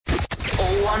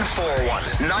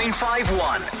0141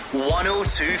 951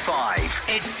 1025.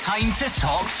 It's time to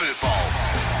talk football.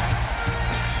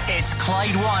 It's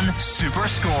Clyde One Super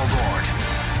Scoreboard.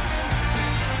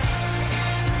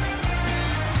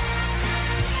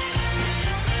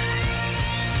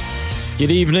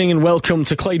 Good evening and welcome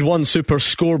to Clyde One Super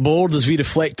Scoreboard as we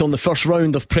reflect on the first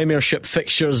round of Premiership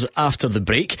fixtures after the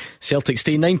break. Celtic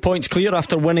stay 9 points clear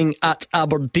after winning at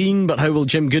Aberdeen, but how will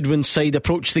Jim Goodwin's side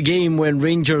approach the game when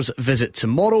Rangers visit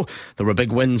tomorrow? There were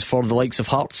big wins for the likes of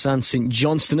Hearts and St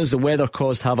Johnstone as the weather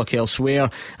caused havoc elsewhere,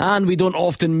 and we don't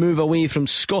often move away from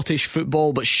Scottish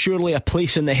football, but surely a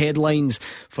place in the headlines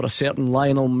for a certain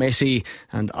Lionel Messi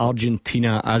and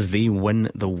Argentina as they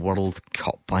win the World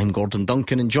Cup. I'm Gordon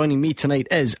Duncan, and joining me tonight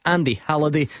is Andy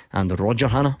Halliday and Roger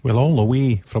Hanna. Well, all the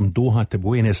way from Doha to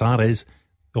Buenos Aires,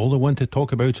 all I want to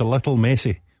talk about is a little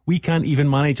Messi. We can't even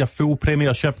manage a full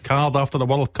Premiership card after the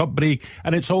World Cup break,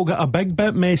 and it's all got a big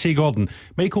bit messy, Gordon.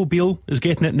 Michael Beale is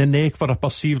getting it in the neck for a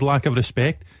perceived lack of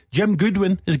respect. Jim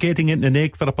Goodwin is getting it in the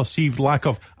neck for a perceived lack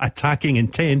of attacking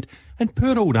intent. And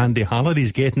poor old Andy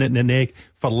Halliday's getting it in the neck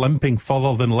for limping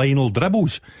further than Lionel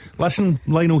dribbles. Listen,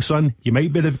 Lionel, son, you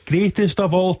might be the greatest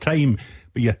of all time,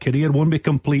 but your career won't be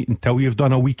complete until you've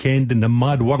done a weekend in the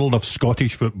mad world of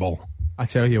Scottish football. I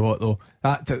tell you what though,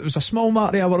 it was a small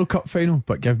matter of a World Cup final,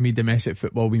 but give me domestic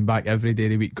football being back every day of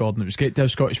the week, Gordon. It was great to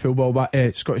have Scottish football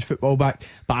back,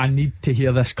 but I need to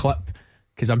hear this clip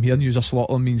because I'm hearing you a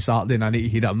slaughtering me on Saturday and I need to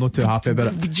hear it. I'm not too happy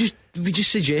about it. We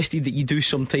just suggested that you do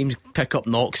sometimes pick up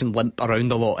knocks and limp around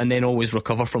a lot and then always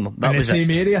recover from them. That in was the same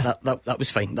it. area. That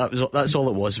was fine. That's all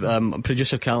it was.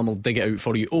 Producer Callum will dig it out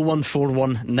for you.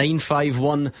 0141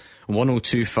 951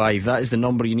 1025. That is the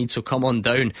number you need, so come on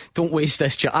down. Don't waste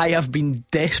this chat. I have been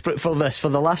desperate for this. For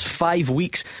the last 5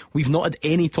 weeks we've not had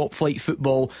any top flight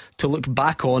football to look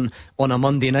back on a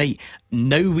Monday night.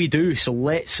 Now we do, so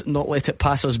let's not let it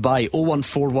pass us by.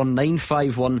 0141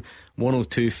 951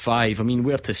 1025. I mean,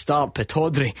 where to start?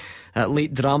 Pittodrie,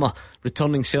 late drama,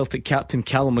 returning Celtic captain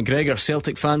Callum McGregor.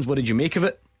 Celtic fans, what did you make of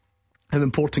it? How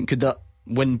important could that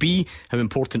win be? How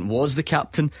important was the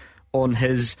captain on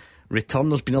his return?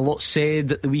 There's been a lot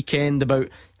said at the weekend about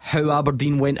how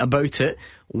Aberdeen went about it.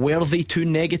 Were they too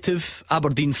negative,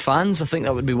 Aberdeen fans? I think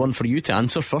that would be one for you to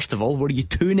answer. First of all, were you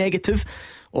too negative,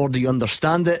 or do you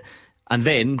understand it? And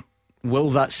then, will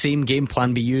that same game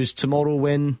plan be used tomorrow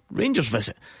when Rangers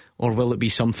visit? Or will it be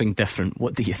something different?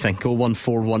 What do you think?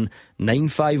 0141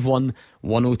 951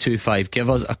 1025. Give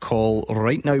us a call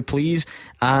right now, please.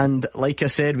 And like I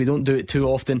said, we don't do it too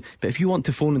often, but if you want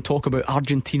to phone and talk about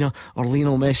Argentina or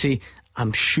Lionel Messi,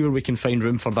 I'm sure we can find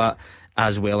room for that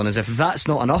as well. And as if that's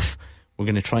not enough, we're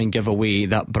going to try and give away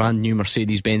that brand new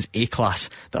Mercedes-Benz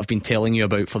A-Class that I've been telling you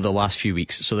about for the last few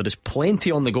weeks. So there is plenty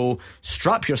on the go.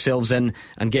 Strap yourselves in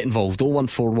and get involved.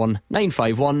 0141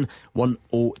 951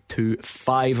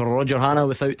 1025. Roger Hanna,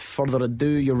 without further ado,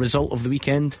 your result of the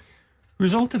weekend?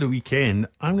 Result of the weekend,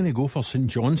 I'm going to go for St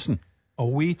Johnstone.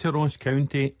 Away to Ross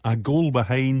County, a goal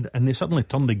behind, and they suddenly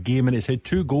turned the game, and it's had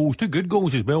two good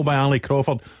goals as well by Ali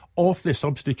Crawford off the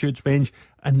substitutes bench,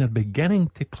 and they're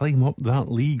beginning to climb up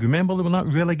that league. Remember they were in that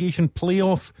relegation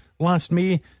playoff last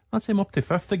May? That's them up to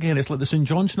fifth again. It's like the St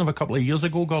Johnstone of a couple of years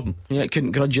ago, Gordon. Yeah,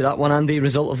 couldn't grudge you that one, Andy.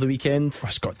 Result of the weekend?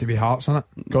 It's got to be Hearts, isn't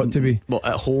it? Got to be. Well,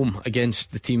 at home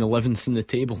against the team 11th in the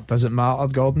table. Doesn't matter,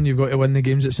 Gordon. You've got to win the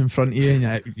games that's in front of you,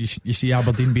 and you see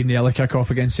Aberdeen being the early kick-off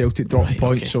against Celtic, dropping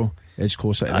points, so it's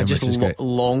closer to them. I just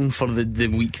long for the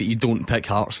week that you don't pick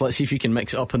Hearts. Let's see if you can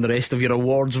mix it up in the rest of your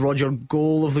awards. Roger,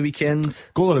 goal of the weekend?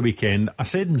 Goal of the weekend, I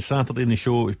said on Saturday in the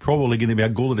show it's probably going to be a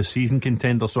goal of the season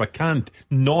contender, so I can't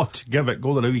not give it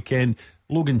goal of the weekend.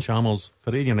 Logan Chalmers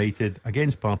for Ayr United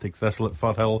against Partick Thistle at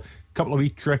Firhill. Couple of wee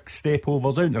tricks, step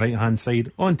overs out the right hand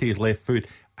side onto his left foot,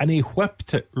 and he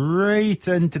whipped it right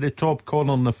into the top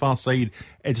corner on the far side.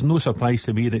 It's no surprise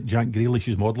to me that Jack Grealish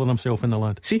is modelling himself in the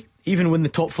lad. See, even when the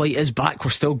top flight is back,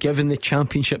 we're still giving the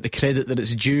Championship the credit that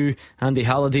it's due. Andy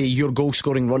Halliday, your goal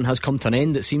scoring run has come to an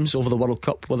end, it seems, over the World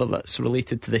Cup. Whether that's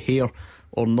related to the hair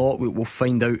or not, we'll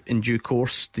find out in due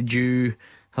course. Did you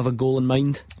have a goal in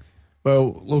mind?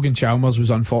 Well, Logan Chalmers was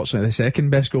unfortunately the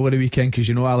second best goal of the weekend, because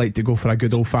you know I like to go for a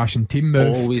good old fashioned team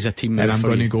move. Always a team move. And I'm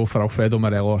going to go for Alfredo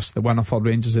Morelos, the winner for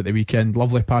Rangers at the weekend.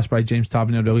 Lovely pass by James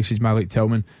Tavernier, releases Malik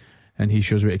Tillman, and he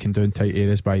shows what he can do in tight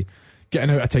areas by getting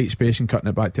out of tight space and cutting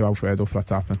it back to Alfredo for a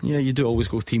tap-in. Yeah, you do always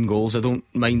go team goals. I don't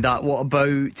mind that. What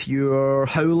about your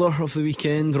howler of the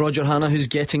weekend, Roger Hannah, who's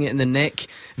getting it in the neck?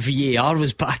 VAR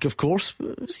was back, of course.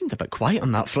 It seemed a bit quiet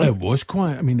on that front. It was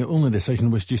quiet. I mean, the only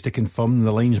decision was just to confirm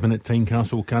the linesman at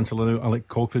Tynecastle cancelling out Alec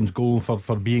Cochrane's goal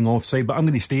for being offside. But I'm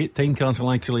going to stay at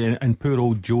Tynecastle actually, and poor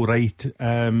old Joe Wright,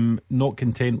 not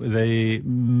content with the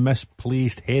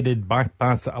misplaced headed back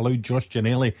pass that allowed Josh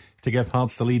Ginnelly to give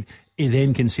Hearts the lead. He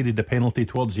then conceded the penalty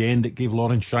towards the end. It gave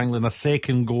Lawrence Shanklin a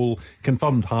second goal,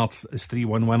 confirmed Hearts as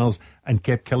 3-1 winners, and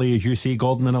kept Killie, as you say,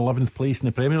 Gordon, in 11th place in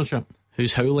the Premiership.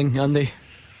 Who's howling, Andy?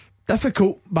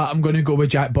 Difficult, but I'm going to go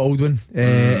with Jack Baldwin.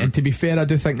 And to be fair, I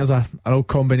do think there's a real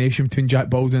combination between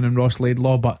Jack Baldwin and Ross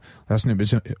Laidlaw. But listen, it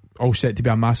was all set to be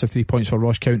a massive 3 points for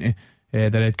Ross County. The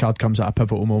red card comes at a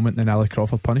pivotal moment, and Ali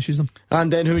Crawford punishes them.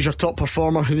 And then who was your top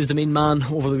performer? Who was the main man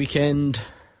over the weekend?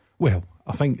 Well,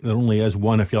 I think there only is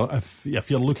one. If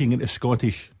you're looking at the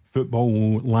Scottish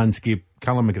football landscape,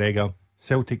 Callum McGregor,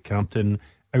 Celtic captain,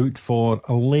 out for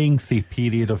a lengthy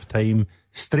period of time,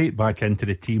 straight back into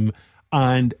the team,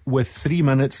 and with 3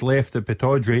 minutes left at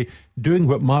Pittodrie, doing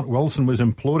what Mark Wilson was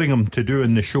imploring him to do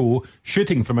in the show,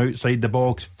 shooting from outside the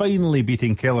box, finally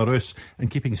beating Kellarus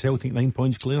and keeping Celtic 9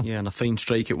 points clear. Yeah, and a fine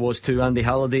strike it was too. Andy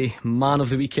Halliday, man of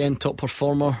the weekend, top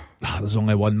performer. There's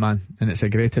only one man, and it's the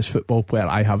greatest football player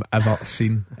I have ever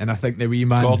seen. And I think the wee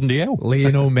man, Gordon Dalziel,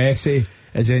 Lionel Messi,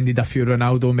 has ended a few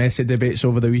Ronaldo Messi debates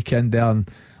over the weekend there. And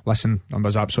listen, I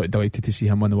was absolutely delighted to see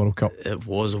him win the World Cup. It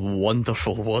was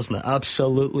wonderful, wasn't it?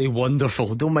 Absolutely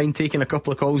wonderful. Don't mind taking a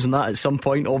couple of calls on that at some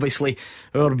point. Obviously,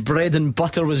 our bread and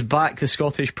butter was back, the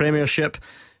Scottish Premiership,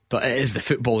 but it is the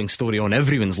footballing story on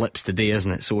everyone's lips today,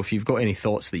 isn't it? So if you've got any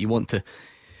thoughts that you want to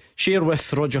share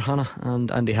with Roger Hannah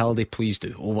and Andy Halliday, please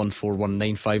do.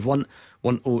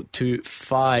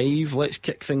 01419511025. Let's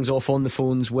kick things off on the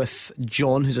phones with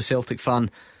John, who's a Celtic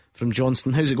fan from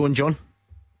Johnston. How's it going, John?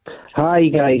 Hi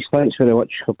guys, thanks very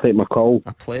much for taking my call.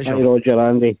 A pleasure. Hi Roger,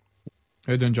 Andy.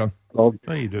 How you doing, John? How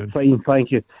you doing? Fine,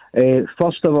 thank you.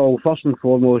 First and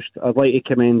foremost, I'd like to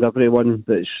commend everyone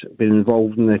that's been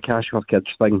involved in the Cash for Kids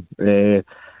thing.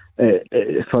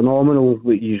 Phenomenal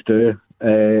what you do.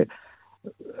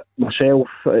 Myself,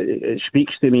 it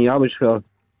speaks to me. I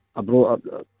brought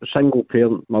a single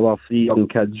parent mother, 3 young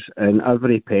kids, and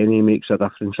every penny makes a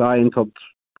difference. I entered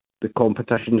the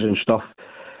competitions and stuff.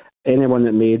 Anyone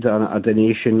that made a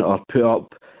donation or put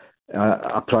up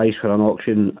a prize for an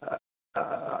auction,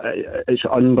 it's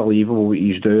unbelievable what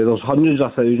you do. There's hundreds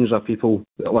of thousands of people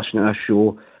that listen to this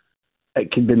show.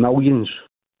 It could be millions,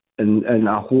 and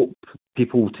I hope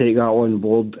people take that on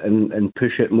board and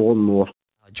push it more and more.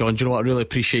 John, do you know what? I really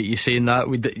appreciate you saying that.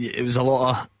 It was a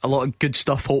lot of good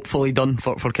stuff hopefully done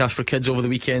for Cash for Kids over the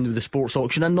weekend with the sports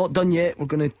auction, and not done yet. We're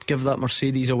going to give that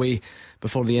Mercedes away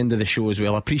before the end of the show as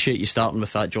well. I appreciate you starting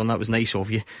with that, John. That was nice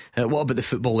of you. What about the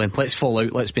football then? Let's fall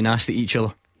out, let's be nasty to each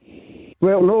other.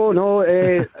 Well,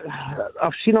 no.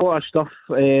 I've seen a lot of stuff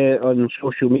on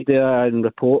social media and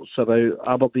reports about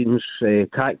Aberdeen's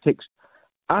tactics.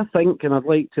 I think, and I'd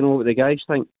like to know what the guys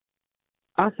think,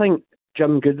 I think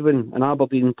Jim Goodwin and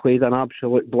Aberdeen played an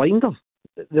absolute blinder.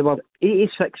 They were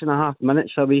 86.5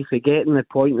 minutes away from getting the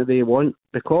point that they want,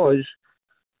 because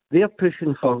they're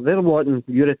wanting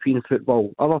European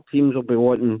football. Other teams will be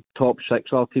wanting top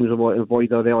 6, other teams will want to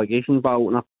avoid a relegation battle.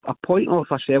 And a point off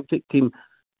a Celtic team,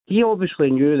 he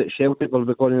obviously knew that Celtic were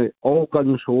going to all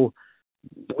guns ho,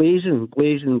 blazing.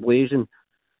 The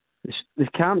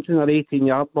camped in their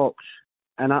 18-yard box,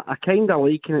 and I kind of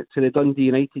liken it to the Dundee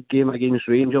United game against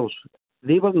Rangers.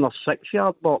 They were in their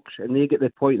 6-yard box and they get the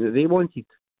point that they wanted.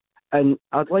 And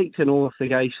I'd like to know if the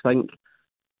guys think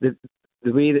that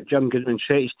the way that Jim Goodwin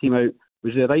set his team out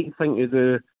was the right thing to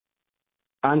do,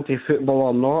 anti-football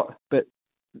or not. But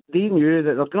they knew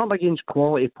that they're going up against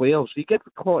quality players. You give the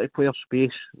quality players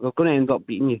space, they're going to end up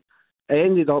beating you. It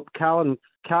ended up, Captain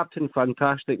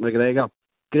Fantastic McGregor,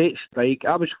 great strike.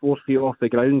 I was 4 feet off the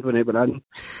ground when it went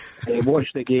in.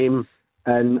 Watched the game,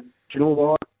 and do you know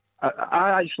what?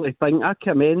 I actually think I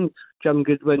commend Jim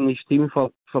Goodwin and his team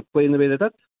for playing the way they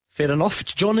did. Fair enough.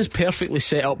 John has perfectly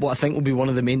set up what I think will be one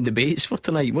of the main debates for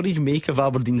tonight. What do you make of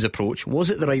Aberdeen's approach? Was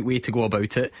it the right way to go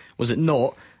about it? Was it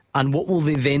not? And what will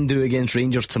they then do against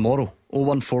Rangers tomorrow?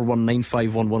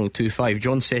 01419511025.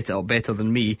 John set it up better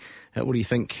than me. What do you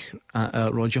think,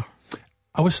 Roger?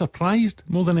 I was surprised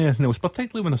more than anything else,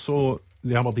 particularly when I saw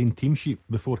the Aberdeen team sheet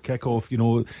before kick-off. You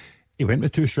know, he went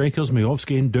with 2 strikers,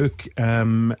 Miovski and Duke.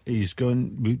 He's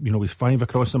gone, with 5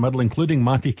 across the middle, including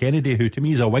Matty Kennedy, who to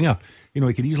me is a winger. You know,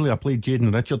 he could easily have played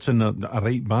Jaden Richardson, a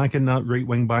right back in that right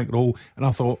wing back role. And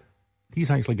I thought,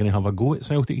 he's actually going to have a go at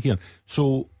Celtic here.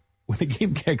 So when the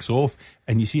game kicks off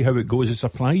and you see how it goes, it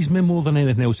surprised me more than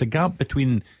anything else. The gap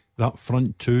between that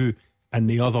front two and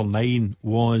the other 9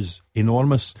 was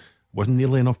enormous. Wasn't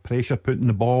nearly enough pressure put in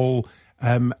the ball.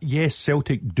 Yes,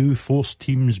 Celtic do force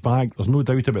teams back, there's no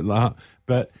doubt about that,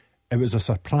 but it was a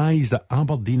surprise that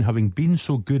Aberdeen, having been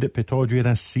so good at Pittodrie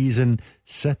this season,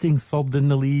 sitting third in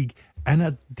the league in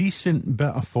a decent bit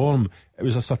of form, it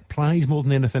was a surprise more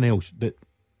than anything else that,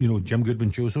 you know, Jim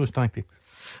Goodwin chose those tactics.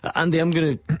 Andy, I'm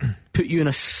going to put you in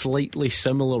a slightly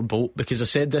similar boat, because I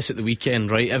said this at the weekend,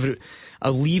 right?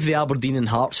 I'll leave the Aberdeen and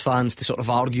Hearts fans to sort of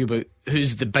argue about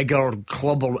who's the bigger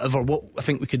club or whatever. What I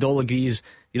think we could all agree is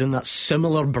you're in that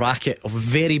similar bracket of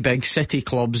very big city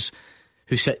clubs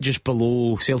who sit just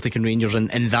below Celtic and Rangers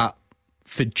in that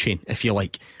food chain, if you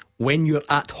like. When you're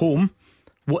at home,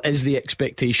 what is the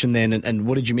expectation then, and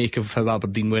what did you make of how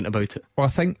Aberdeen went about it? Well, I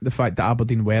think the fact that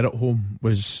Aberdeen were at home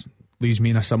leaves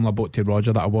me in a similar boat to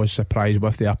Roger, that I was surprised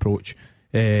with the approach.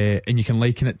 And you can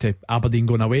liken it to Aberdeen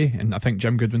going away, and I think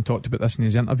Jim Goodwin talked about this in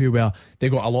his interview, where they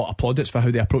got a lot of plaudits for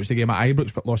how they approached the game at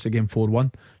Ibrox but lost the game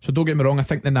 4-1. So don't get me wrong, I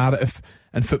think the narrative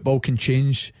in football can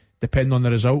change depending on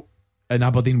the result, and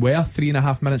Aberdeen were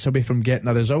 3.5 minutes away from getting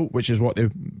a result, which is what they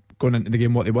going into the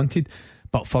game what they wanted.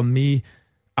 But for me,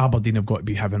 Aberdeen have got to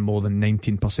be having more than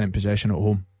 19% possession at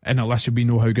home, and unless we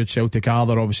know how good Celtic are,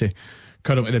 they're obviously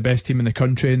currently the best team in the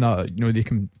country, and that, you know, they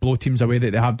can blow teams away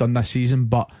that they have done this season.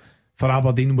 But for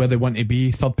Aberdeen, where they want to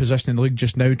be, third position in the league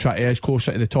just now, try to edge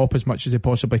closer to the top as much as they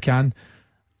possibly can,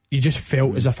 you just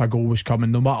felt as if a goal was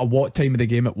coming no matter what time of the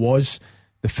game it was.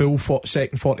 The full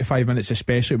second 45 minutes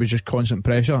especially, it was just constant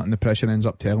pressure, and the pressure ends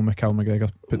up telling with Cal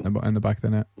McGregor putting it in the back of the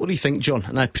net. What do you think, John?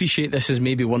 And I appreciate this is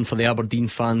maybe one for the Aberdeen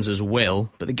fans as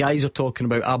well, but the guys are talking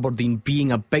about Aberdeen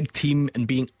being a big team and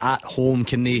being at home.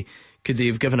 Could they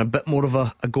have given a bit more of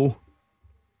a go?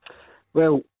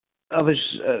 Well, I've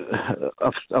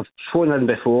phoned in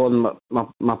before, and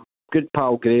my good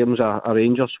pal Graham's a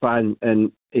Rangers fan,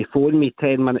 and he phoned me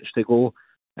 10 minutes to go,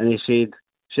 and he said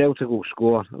Celtic will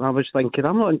score. And I was thinking,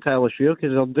 I'm not entirely sure,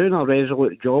 because they're doing a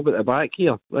resolute job at the back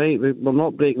here, right? We're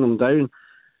not breaking them down.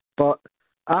 But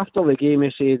after the game,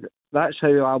 he said that's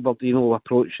how Aberdeen will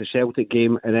approach the Celtic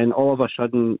game, and then all of a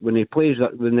sudden, when they play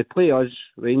us,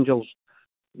 Rangers,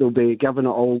 they'll be giving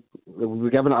it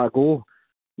a go.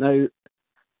 Now,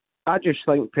 I just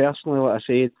think personally, like I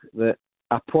said, that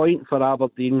a point for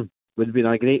Aberdeen would have been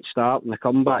a great start in the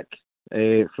comeback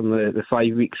from the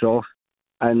 5 weeks off.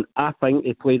 And I think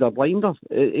they played a blinder.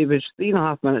 It was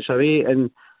 3.5 minutes away,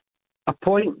 and a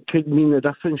point could mean the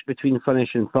difference between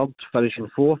finishing third, finishing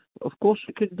fourth. Of course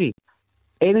it could be.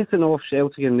 Anything off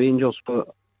Celtic and Rangers,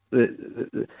 but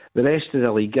the rest of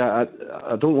the league, I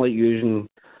don't like using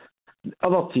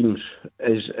other teams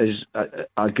is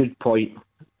a good point.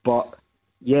 But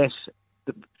yes,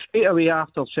 straight away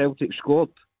after Celtic scored,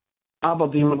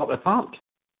 Aberdeen went up the park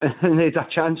and they had a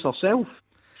chance themselves.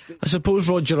 I suppose,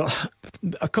 Roger,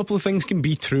 a couple of things can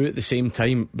be true at the same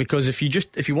time, because if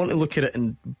you want to look at it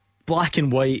in black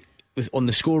and white on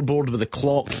the scoreboard with the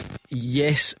clock,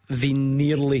 yes, they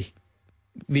nearly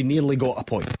got a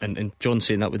point, and John's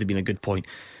saying that would have been a good point.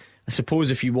 I suppose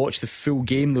if you watch the full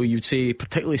game, though, you'd say,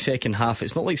 particularly second half,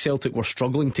 it's not like Celtic were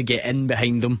struggling to get in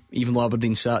behind them, even though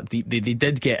Aberdeen sat deep. They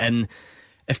did get in.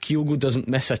 If Kyogo doesn't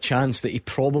miss a chance that he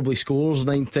probably scores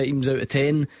 9 times out of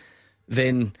 10,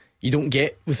 then you don't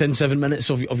get within 7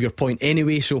 minutes of your point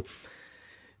anyway. So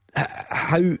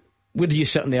where do you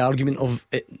sit in the argument of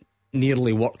it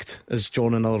nearly worked, as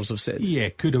John and others have said? Yeah,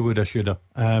 coulda, woulda, shoulda.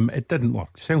 It didn't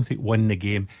work. Celtic won the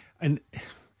game, and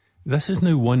this is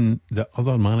now one that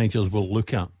other managers will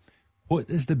look at. What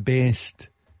is the best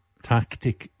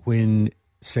tactic when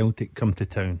Celtic come to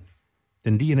town?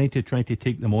 Dundee United tried to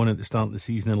take them on at the start of the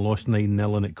season and lost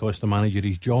 9-0, and it cost the manager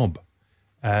his job.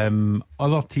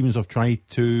 Other teams have tried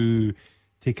to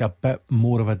take a bit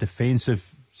more of a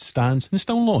defensive stance and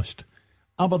still lost.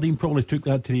 Aberdeen probably took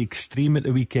that to the extreme at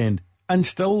the weekend and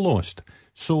still lost.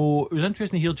 So it was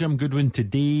interesting to hear Jim Goodwin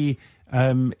today.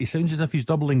 He sounds as if he's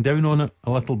doubling down on it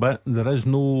a little bit. There is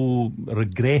no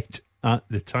regret at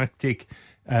the tactic.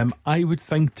 I would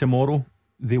think tomorrow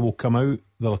they will come out,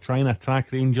 they'll try and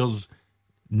attack Rangers,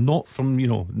 not from,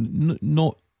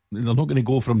 not they're not going to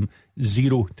go from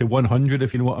 0 to 100,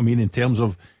 if you know what I mean, in terms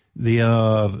of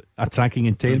their attacking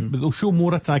intent, but they'll show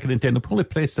more attacking intent. They'll probably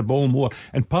press the ball more,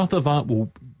 and part of that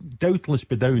will doubtless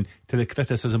be down to the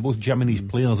criticism both Jim and his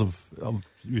players have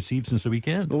received since the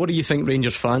weekend. Well, what do you think,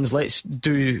 Rangers fans? Let's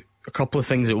do a couple of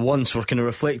things at once. We're kind of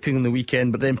reflecting on the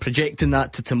weekend, but then projecting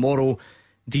that to tomorrow.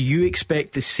 Do you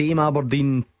expect the same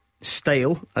Aberdeen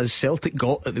style as Celtic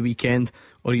got at the weekend,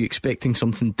 or are you expecting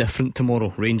something different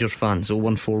tomorrow? Rangers fans,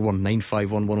 0141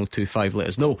 951 1025, let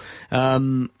us know.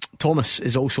 Thomas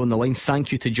is also on the line.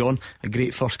 Thank you to John, a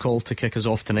great first call to kick us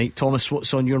off tonight. Thomas,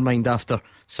 what's on your mind after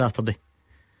Saturday?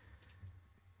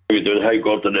 How you doing? Hi,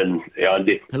 Gordon and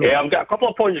Andy. I've got a couple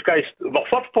of points, guys. My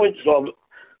first point is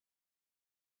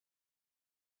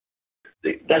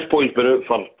this boy's been out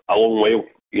for a long while,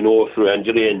 you know, through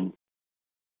injury, and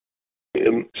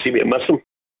see me miss him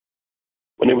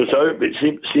when he was out. But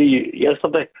see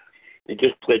yesterday, he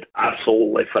just played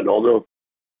absolutely phenomenal.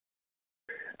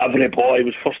 Every boy, he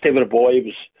was first ever boy, he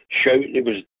was shouting, he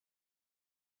was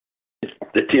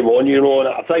the team on, you know, and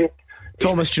I think.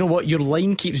 Thomas, do you know what? Your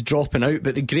line keeps dropping out,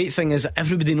 but the great thing is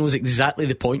everybody knows exactly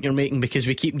the point you're making, because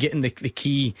we keep getting the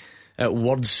key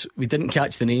words. We didn't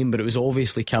catch the name, but it was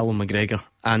obviously Callum McGregor.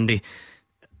 Andy,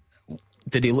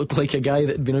 did he look like a guy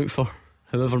that had been out for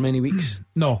however many weeks?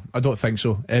 No, I don't think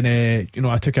so. And you know,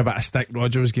 I took a bit of stick.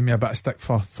 Roger was giving me a bit of stick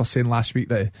for saying last week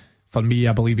that for me,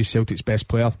 I believe he's Celtic's best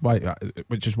player,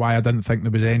 which is why I didn't think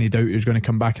there was any doubt he was going to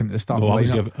come back into the starting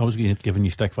lineup. I was giving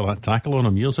you stick for that tackle on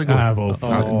him years ago.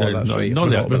 That's right.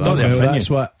 That's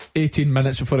what, 18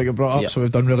 minutes before it got brought up, so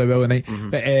we've done really well tonight.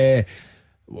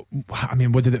 But I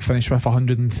mean, what did it finish with?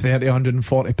 130,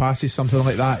 140 passes, something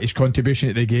like that. His contribution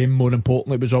to the game, more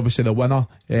importantly, was obviously the winner.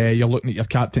 You're looking at your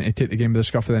captain to take the game with the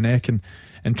scruff of the neck and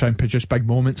try and produce big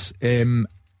moments. And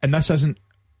this isn't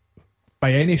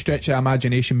by any stretch of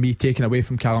imagination me taking away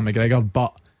from Callum McGregor,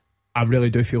 but I really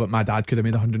do feel like my dad could have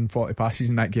made 140 passes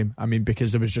in that game. I mean,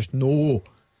 because there was just no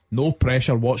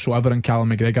pressure whatsoever on Callum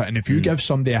McGregor, and if you give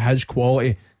somebody of his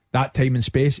quality that time and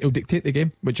space, he'll dictate the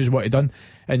game, which is what he done.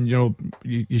 And you know,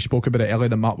 you spoke about it earlier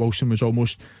that Mark Wilson was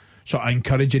almost sort of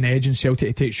encouraging Edge and Celtic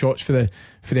to take shots for the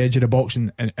edge of the box,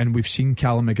 and we've seen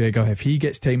Callum McGregor, if he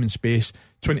gets time and space,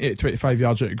 20 to 25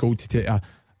 yards out of goal to take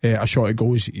a shot at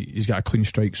goals, he's got a clean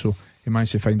strike, so he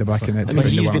managed to find the back in it. I mean,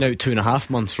 he's been out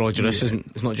 2.5 months, Roger. This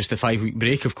it's not just a 5-week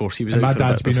break, of course. He was out for a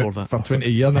bit before that. For 20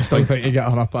 years, and I still think he got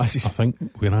 100 passes. I think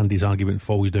where Andy's argument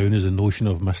falls down is the notion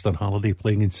of Mr. Halliday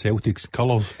playing in Celtic's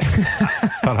colours.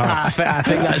 I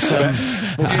think that's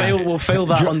we'll file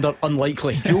that under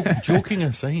unlikely. Joking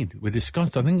aside, we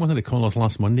discussed, I think one of the callers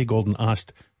last Monday, Gordon,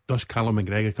 asked, does Callum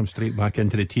McGregor come straight back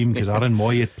into the team? Because Aaron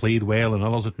Moy had played well and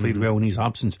others had played well in his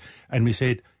absence, and we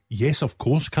said yes, of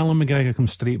course Callum McGregor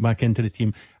comes straight back into the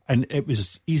team. And it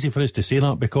was easy for us to say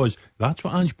that because that's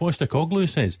what Ange Postecoglou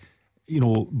says. You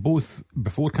know, both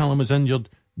before Callum was injured,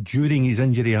 during his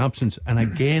injury absence, and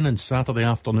again on Saturday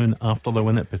afternoon after the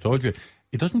win at Pittodrie.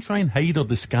 He doesn't try and hide or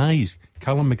disguise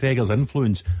Callum McGregor's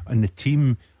influence on the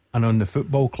team and on the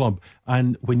football club.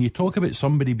 And when you talk about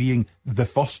somebody being the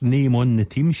first name on the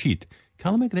team sheet,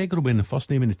 Callum McGregor will be in the first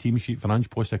name in the team sheet for Ange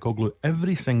Postecoglou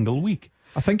every single week.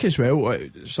 I think as well,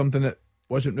 something that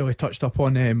wasn't really touched up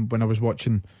on when I was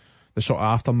watching the sort of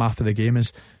aftermath of the game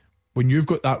is when you've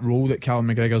got that role that Callum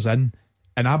McGregor's in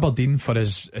Aberdeen, for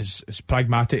as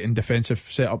pragmatic and defensive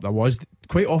setup there was,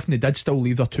 quite often they did still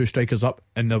leave their two strikers up,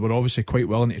 and they were obviously quite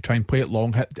willing to try and play it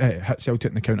long, hit Celtic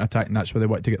in the counter-attack, and that's where they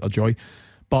wanted to get their joy.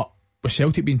 But with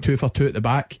Celtic being 2 for 2 at the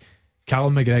back,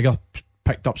 Callum McGregor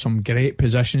picked up some great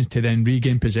positions to then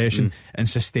regain possession and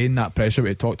sustain that pressure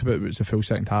we talked about. It was the full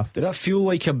second half. Did that feel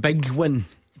like a big win,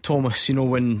 Thomas? You know,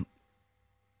 when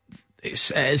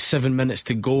it is 7 minutes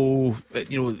to go,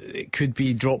 you know, it could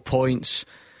be drop points.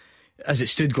 As it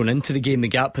stood going into the game, the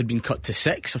gap had been cut to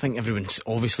 6. I think everyone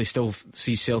obviously still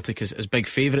sees Celtic as big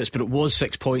favourites, but it was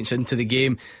 6 points into the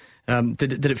game.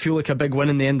 Did it feel like a big win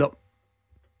in the end up?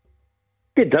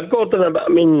 It did, Gordon. I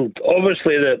mean,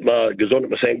 obviously that goes on to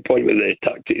my second point with the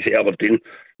tactics at Aberdeen.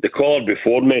 The caller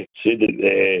before me said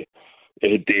that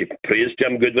they praised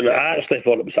Jim Goodwin. I actually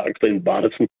thought it was actually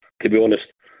embarrassing, to be honest.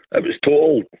 It was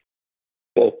total.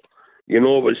 Well, you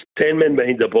know, it was 10 men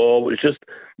behind the ball. It was just,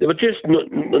 they were just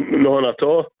none at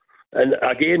all. And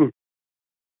again,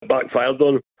 backfired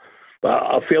on. But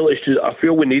I feel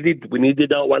we needed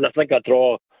that one. I think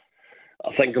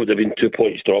it would have been 2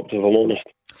 points dropped, if I'm honest.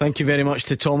 Thank you very much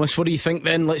to Thomas. What do you think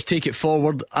then? Let's take it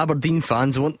forward. Aberdeen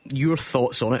fans, I want your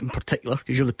thoughts on it in particular,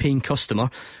 because you're the paying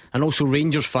customer. And also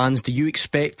Rangers fans, do you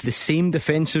expect the same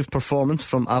defensive performance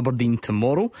from Aberdeen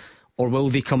tomorrow, or will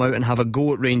they come out and have a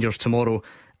go at Rangers tomorrow?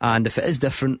 And if it is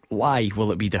different, why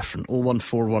will it be different?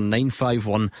 0141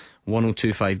 951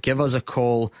 1025. Give us a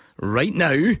call right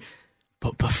now.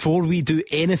 But before we do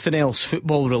anything else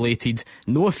football related,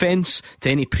 no offence to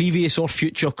any previous or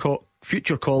future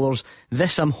callers,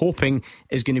 this I'm hoping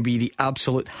is going to be the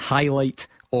absolute highlight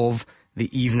of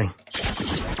the evening.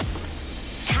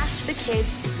 Cash for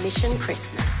Kids Mission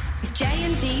Christmas with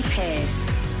J&D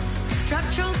Pierce.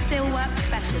 Structural Steelwork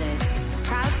Specialists,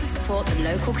 proud to support the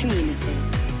local community.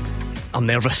 I'm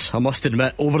nervous, I must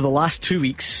admit. Over the last 2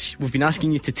 weeks, we've been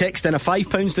asking you to text in a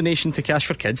 £5 donation to Cash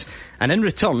for Kids, and in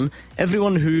return,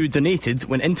 everyone who donated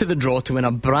went into the draw to win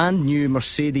a brand new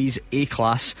Mercedes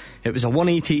A-Class. It was a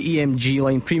 180 EMG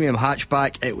line premium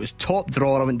hatchback. It was top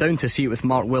drawer. I went down to see it with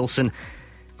Mark Wilson,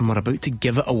 and we're about to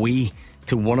give it away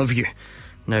to one of you.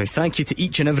 Now, thank you to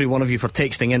each and every one of you for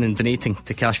texting in and donating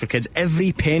to Cash for Kids.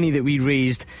 Every penny that we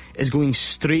raised is going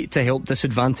straight to help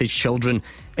disadvantaged children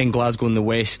in Glasgow and the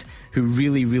West who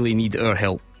really, really need our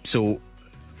help. So,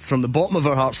 from the bottom of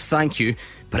our hearts, thank you.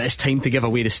 But it's time to give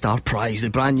away the star prize,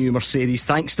 the brand new Mercedes,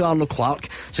 thanks to Arnold Clark.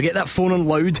 So get that phone on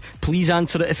loud. Please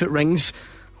answer it if it rings.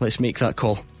 Let's make that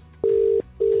call.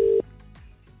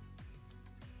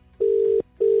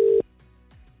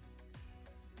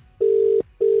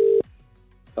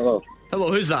 Hello.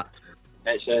 Hello, who's that?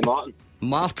 It's Martin.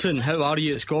 Martin, how are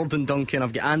you? It's Gordon Duncan.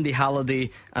 I've got Andy Halliday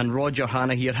and Roger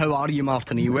Hanna here. How are you,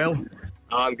 Martin? Are you well?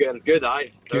 I'm getting good,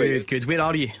 aye. Good. Where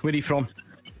are you? Where are you from?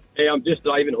 I'm just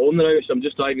driving home now, so I'm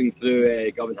just driving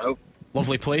through Govan Hill.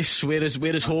 Lovely place. Where is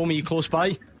home? Are you close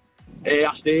by? I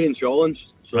stay in Shawlands.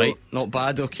 So. Right, not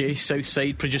bad, okay. South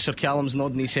side, producer Callum's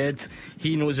nodding his head.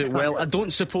 He knows it well. I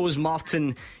don't suppose,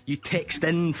 Martin, you text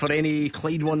in for any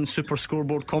Clyde One Super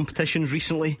Scoreboard competitions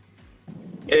recently?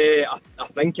 I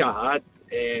think I had.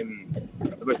 There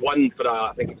was one for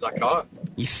I think it was a car.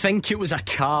 You think it was a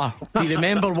car? Do you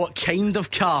remember what kind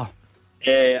of car?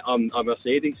 A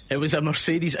Mercedes. It was a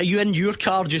Mercedes. Are you in your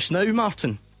car just now,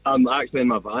 Martin? I'm actually in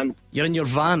my van. You're in your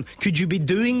van. Could you be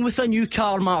doing with a new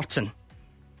car, Martin?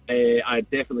 I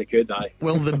definitely could, aye.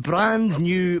 Well, the brand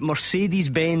new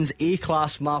Mercedes-Benz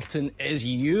A-Class, Martin, is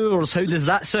yours. How does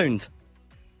that sound?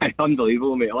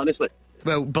 Unbelievable, mate, honestly.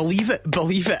 Well, believe it,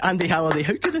 Andy Halliday.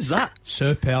 How good is that?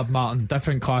 Superb, Martin.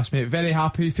 Different class, mate. Very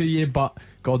happy for you, but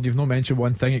God, you've not mentioned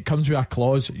one thing. It comes with a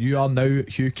clause. You are now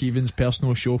Hugh Keevan's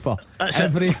personal chauffeur.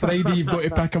 Every Friday you've got to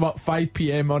pick him up 5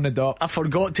 PM on the dot. I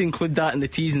forgot to include that in the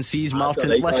T's and C's, Martin.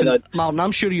 Right, listen, Martin,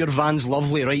 I'm sure your van's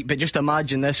lovely, right? But just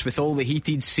imagine this with all the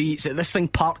heated seats. This thing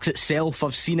parks itself.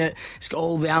 I've seen it. It's got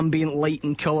all the ambient light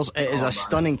and colours. It is a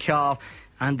stunning car,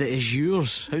 and it is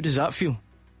yours. How does that feel?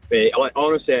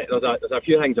 Honestly, there's a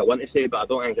few things I want to say, but I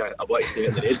don't think I want to say it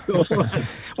in the radio.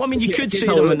 Well, I mean, you could say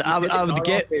them, and I would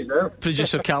get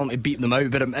producer Callum to beep them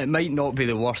out, but it might not be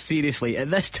the worst. Seriously, at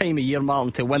this time of year,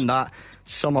 Martin, to win that,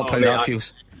 sum up how that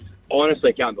feels.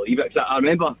 Honestly, I can't believe it. Cause I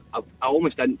remember I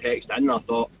almost didn't text in, and I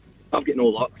thought, I've got no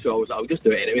luck, so I'll just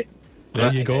do it anyway.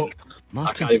 There you go.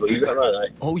 Martin, I can't believe it, right?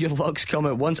 All your luck's come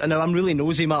at once. And now I'm really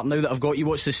nosy, Martin, now that I've got you.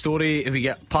 What's the story? Have you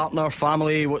got partner,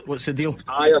 family? What's the deal?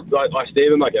 I stay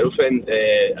with my girlfriend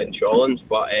in Shawlands,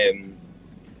 but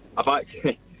I've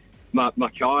actually my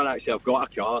car, actually I've got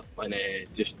a car and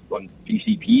just on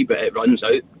PCP, but it runs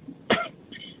out.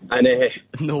 And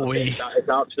no way. It's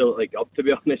absolutely up, to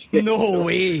be honest. No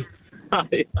way.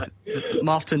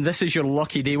 Martin, this is your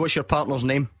lucky day. What's your partner's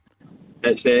name?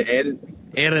 It's Erin.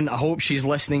 Erin, I hope she's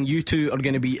listening. You two are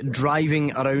going to be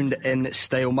driving around in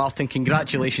style. Martin,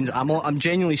 congratulations. I'm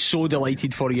genuinely so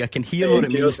delighted for you. I can hear what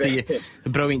it means to you.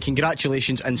 Brilliant.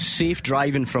 Congratulations and safe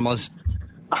driving from us.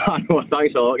 Well,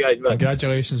 thanks a lot, guys. Man.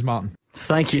 Congratulations, Martin.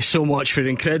 Thank you so much for your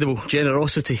incredible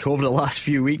generosity over the last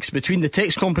few weeks. Between the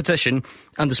text competition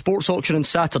and the sports auction on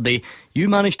Saturday, you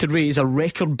managed to raise a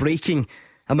record-breaking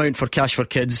amount for Cash for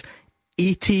Kids,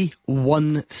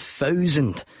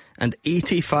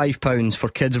 £81,085 for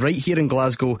kids right here in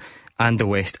Glasgow and the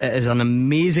West. It is an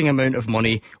amazing amount of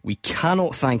money. We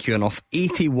cannot thank you enough.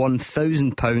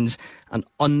 £81,000, an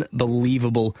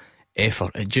unbelievable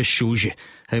effort. It just shows you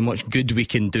how much good we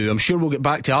can do. I'm sure we'll get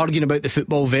back to arguing about the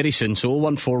football very soon. So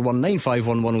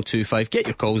 01419511025, get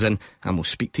your calls in and we'll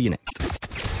speak to you next.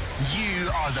 You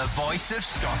are the voice of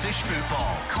Scottish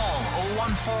football. Call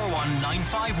 0141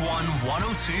 951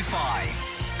 1025.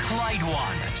 Clyde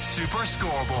One Super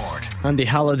Scoreboard. Andy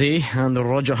Halliday and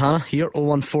Roger Hanna here,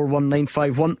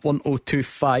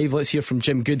 01419511025. Let's hear from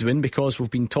Jim Goodwin, because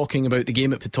we've been talking about the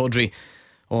game at Pittodrie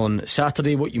on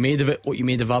Saturday, what you made of it, what you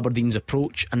made of Aberdeen's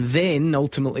approach, and then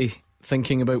ultimately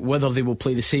thinking about whether they will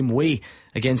play the same way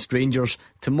against Rangers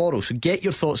tomorrow. So get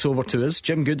your thoughts over to us.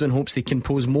 Jim Goodwin hopes they can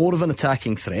pose more of an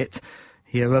attacking threat.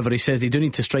 However, he says they do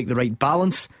need to strike the right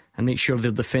balance and make sure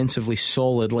they're defensively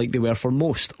solid like they were for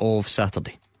most of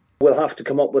Saturday. We'll have to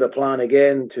come up with a plan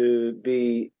again to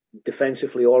be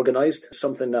defensively organised.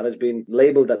 Something that has been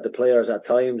labelled at the players at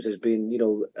times has been,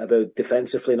 about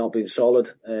defensively not being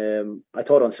solid. I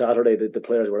thought on Saturday that the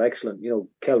players were excellent.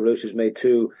 Kel Roos has made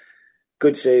 2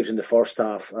 good saves in the first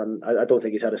half, and I don't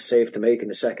think he's had a save to make in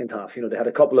the second half. They had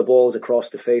a couple of balls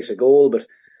across the face of goal, but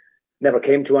never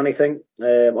came to anything.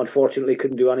 Unfortunately,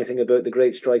 couldn't do anything about the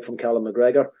great strike from Callum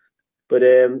McGregor. But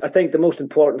I think the most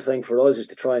important thing for us is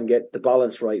to try and get the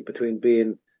balance right between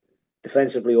being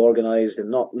defensively organised and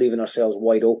not leaving ourselves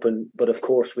wide open. But of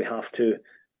course, we have to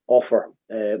offer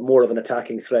more of an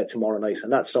attacking threat tomorrow night.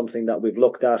 And that's something that we've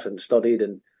looked at and studied,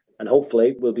 and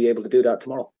hopefully we'll be able to do that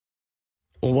tomorrow.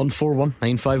 0141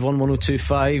 951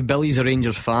 1025. Billy's a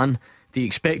Rangers fan. Do you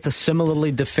expect a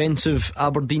similarly defensive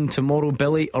Aberdeen tomorrow,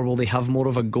 Billy, or will they have more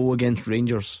of a go against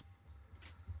Rangers?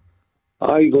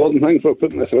 Hi, Gordon. Thanks for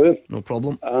putting this through. No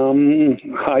problem.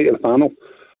 Hi to the panel.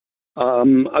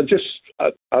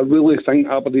 I really think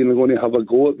Aberdeen are going to have a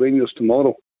go at Rangers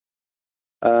tomorrow.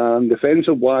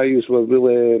 Defensive-wise, we're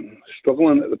really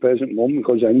struggling at the present moment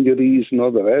because of injuries and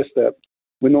all the rest of it.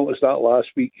 We noticed that last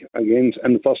week in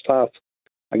the first half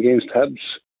against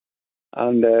Hibs.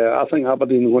 And I think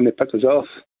Aberdeen are going to pick us off.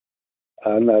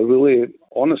 And really,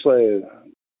 honestly,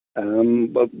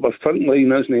 our front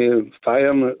line isn't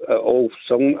firing at all.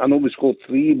 So I know we scored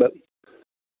 3, but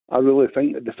I really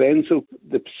think the defensive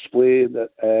display that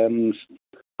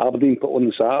Aberdeen put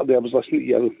on Saturday, I was listening to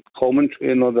your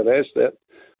commentary and all the rest of it,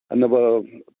 and they were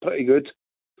pretty good.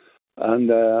 And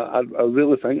I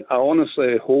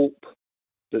honestly hope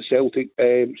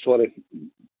that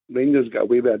Rangers get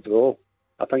away with a draw.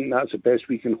 I think that's the best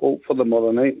we can hope for them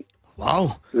tomorrow night.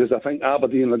 Wow. Because I think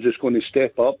Aberdeen are just going to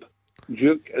step up.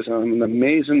 Duke is an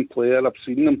amazing player. I've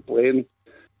seen them playing,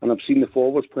 and I've seen the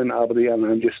forwards playing at Aberdeen,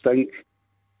 and I just think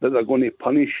that they're going to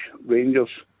punish Rangers'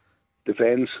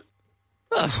 defence.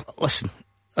 Listen,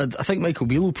 I think Michael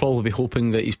Beale will probably be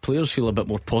hoping that his players feel a bit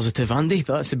more positive, Andy,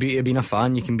 but that's the beauty of being a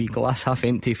fan. You can be glass half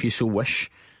empty if you so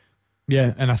wish.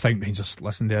 Yeah, and I think Rangers,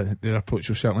 listen, their approach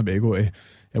will certainly be to go to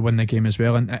win the game as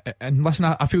well. And listen,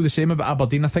 I feel the same about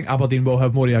Aberdeen. I think Aberdeen will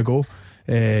have more of a go.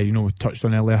 We touched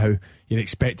on earlier how you're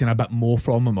expecting a bit more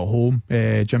from them at home.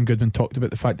 Jim Goodwin talked about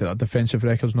the fact that their defensive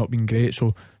record's not been great,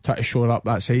 so try to shore up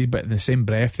that side. But in the same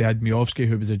breath, they had Miovski,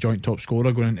 who was a joint top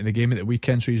scorer going into the game at the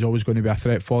weekend, so he's always going to be a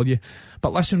threat for you.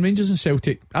 But listen, Rangers and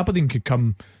Celtic, Aberdeen could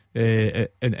come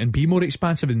and be more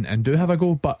expansive and do have a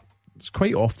go, but it's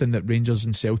quite often that Rangers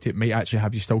and Celtic might actually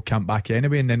have you still camp back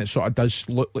anyway, and then it sort of does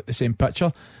look like the same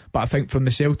picture. But I think from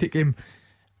the Celtic game,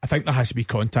 I think there has to be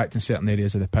contact in certain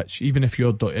areas of the pitch, even if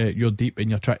you're deep and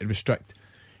you're trying to restrict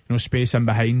space in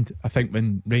behind. I think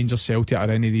when Rangers, Celtic or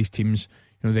any of these teams,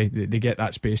 they get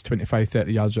that space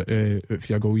 25-30 yards out for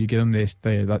your goal, you give them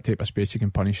that type of space, you can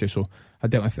punish you. So I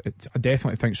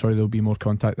definitely think there'll be more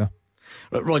contact there.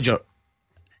 Right, Roger,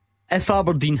 if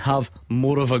Aberdeen have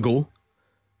more of a go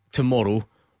tomorrow,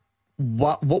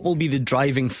 what will be the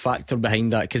driving factor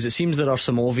behind that? Because it seems there are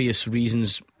some obvious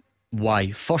reasons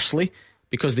why. Firstly,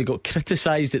 because they got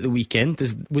criticised at the weekend.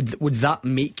 Would that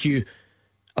make you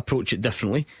approach it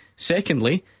differently?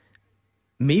 Secondly,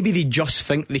 maybe they just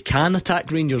think they can attack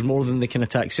Rangers more than they can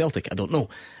attack Celtic. I don't know.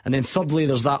 And then thirdly,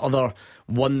 there's that other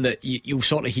one that you'll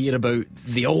sort of hear about.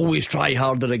 They always try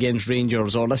harder against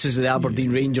Rangers, or this is the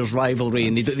Aberdeen Rangers rivalry,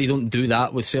 and they don't do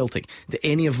that with Celtic. Do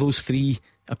any of those three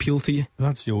appeal to you?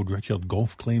 That's the old Richard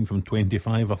Gough claim from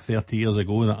 25 or 30 years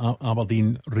ago, that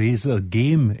Aberdeen raise their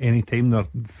game any time they're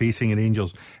facing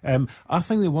Rangers. I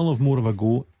think they will have more of a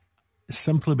go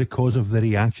simply because of the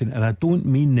reaction, and I don't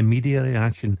mean the media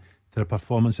reaction to the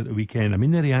performance at the weekend. I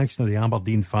mean the reaction of the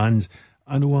Aberdeen fans.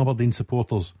 I know Aberdeen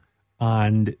supporters,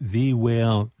 and they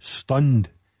were stunned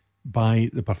by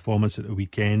the performance at the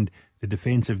weekend, the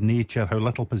defensive nature, how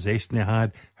little possession they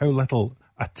had, how little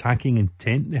attacking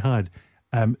intent they had.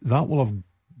 That will have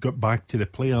got back to the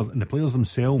players, and the players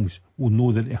themselves will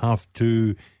know that they have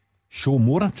to show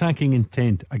more attacking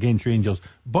intent against Rangers.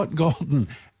 But Gordon,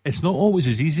 it's not always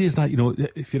as easy as that.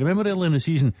 If you remember earlier in the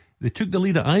season, they took the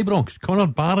lead at Ibrox. Conor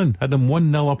Barron had them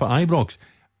 1-0 up at Ibrox,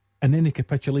 and then they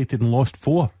capitulated and lost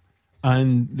 4.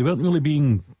 And they weren't really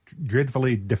being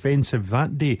dreadfully defensive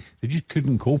that day. They just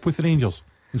couldn't cope with Rangers,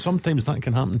 and sometimes that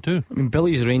can happen too. I mean,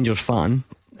 Billy's a Rangers fan,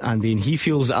 and he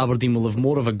feels that Aberdeen will have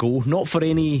more of a go, not for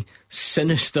any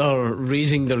sinister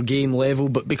raising their game level,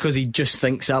 but because he just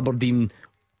thinks Aberdeen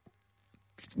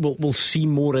will see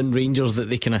more in Rangers that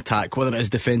they can attack, whether it is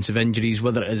defensive injuries,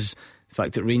 whether it is the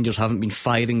fact that Rangers haven't been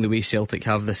firing the way Celtic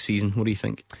have this season. What do you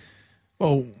think?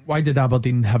 Well, why did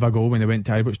Aberdeen have a go when they went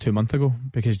to Ibrox 2 months ago?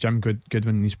 Because Jim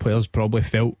Goodwin and these players probably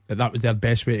felt that was their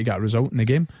best way to get a result in the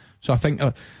game. So I think,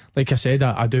 like I said,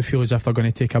 I do feel as if they're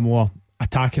going to take a more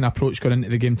attacking approach going into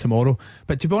the game tomorrow.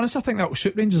 But to be honest, I think that will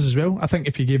suit Rangers as well. I think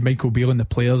if you gave Michael Beale and the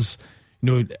players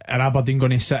are Aberdeen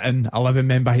going to sit in 11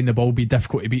 men behind the ball, be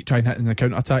difficult to beat, try and hit in the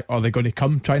counter attack, or are they going to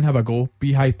come, try and have a go,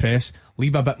 be high press,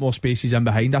 leave a bit more spaces in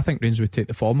behind? I think Rangers would take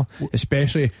the former,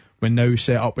 especially when now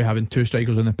set up with having two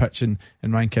strikers on the pitch and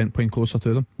Ryan Kent playing closer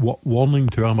to them. What warning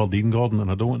to Aberdeen, Gordon, and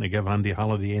I don't want to give Andy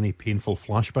Halliday any painful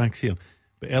flashbacks here,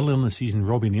 but earlier in the season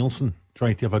Robbie Nielsen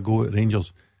tried to have a go at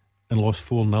Rangers and lost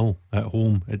 4-0 at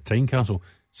home at Tynecastle,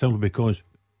 simply because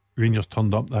Rangers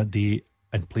turned up that day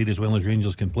and played as well as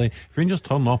Rangers can play. If Rangers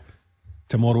turn up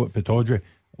tomorrow at Pittodrie, it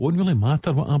won't really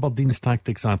matter what Aberdeen's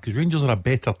tactics are, because Rangers are a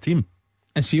better team.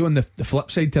 And see, on the flip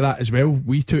side to that as well,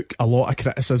 we took a lot of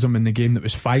criticism in the game that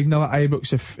was 5-0 at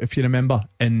Ibrox, if you remember,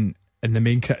 and the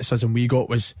main criticism we got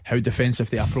was how defensive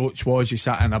the approach was. You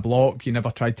sat in a block, you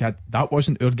never tried to that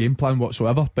wasn't our game plan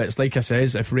whatsoever. But it's like I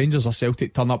says, if Rangers or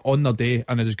Celtic turn up on their day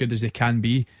and are as good as they can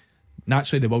be,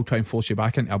 naturally they will try and force you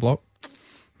back into a block.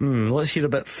 Let's hear a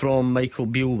bit from Michael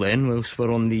Beale then, whilst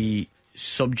we're on the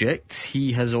subject.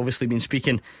 He has obviously been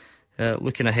speaking,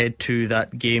 looking ahead to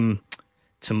that game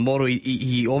tomorrow.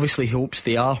 He obviously hopes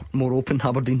they are more open,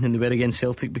 Aberdeen, than they were against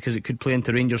Celtic, because it could play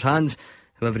into Rangers' hands.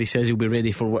 However, he says he'll be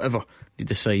ready for whatever they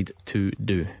decide to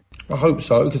do. I hope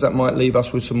so, because that might leave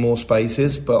us with some more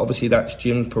spaces, but obviously that's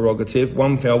Jim's prerogative.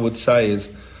 One thing I would say is,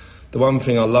 the one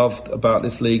thing I loved about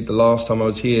this league the last time I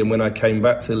was here and when I came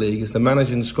back to the league is the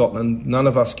manager in Scotland, none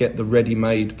of us get the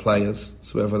ready-made players.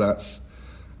 So whether that's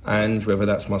Ange, whether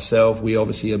that's myself, we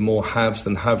obviously are more haves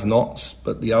than have-nots,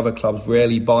 but the other clubs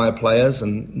rarely buy players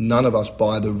and none of us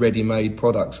buy the ready-made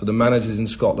products. So the managers in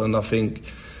Scotland, I think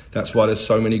that's why there's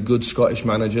so many good Scottish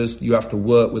managers. You have to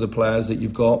work with the players that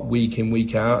you've got week in,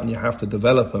 week out, and you have to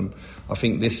develop them. I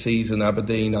think this season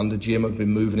Aberdeen under Jim have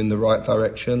been moving in the right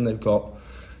direction. They've got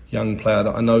young player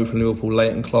that I know from Liverpool,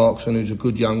 Leighton Clarkson, who's a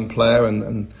good young player,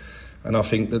 and I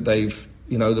think that they've,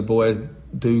 the boy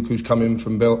Duke, who's come in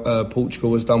from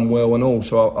Portugal, has done well and all.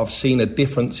 So I've seen a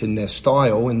difference in their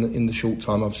style in the short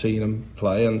time I've seen them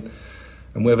play, and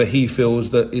whether he feels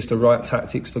that it's the right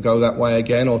tactics to go that way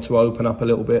again or to open up a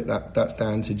little bit, that's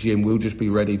down to Jim. We'll just be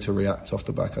ready to react off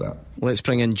the back of that. Let's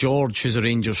bring in George, who's a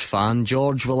Rangers fan.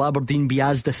 George, will Aberdeen be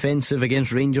as defensive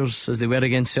against Rangers as they were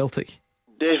against Celtic?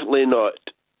 Definitely not.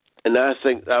 And I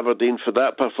think Aberdeen, for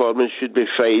that performance, should be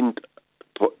fined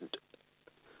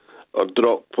or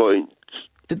drop points.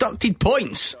 Deducted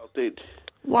points? Deducted.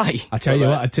 Why? I tell you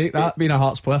what, I'd take that being a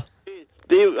Hearts player.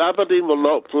 Aberdeen will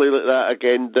not play like that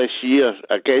again this year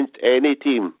against any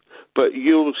team. But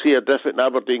you'll see a different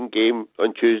Aberdeen game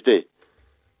on Tuesday.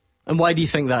 And why do you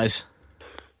think that is?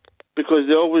 Because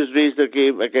they always raise their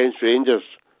game against Rangers.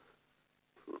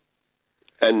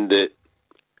 And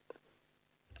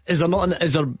is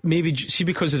there maybe, see,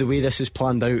 because of the way this is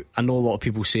planned out, I know a lot of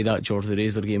people say that, George, they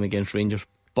raise their game against Rangers,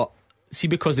 but see,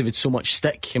 because they've had so much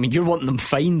stick, I mean, you're wanting them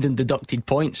fined and deducted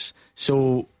points,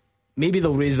 so maybe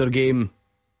they'll raise their game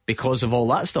because of all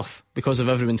that stuff, because of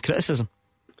everyone's criticism.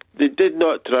 They did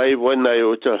not try one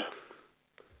iota.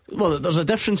 Well, there's a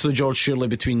difference though, George, surely,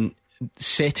 between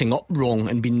setting up wrong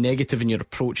and being negative in your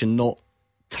approach and not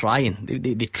trying.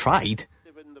 They tried.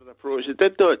 They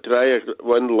did not try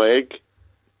one leg.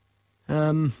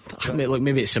 Look,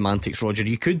 maybe it's semantics, Roger.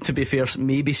 You could, to be fair,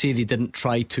 maybe say they didn't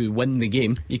try to win the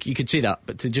game. You could say that,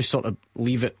 but to just sort of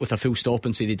leave it with a full stop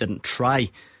and say they didn't try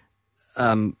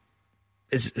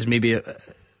is maybe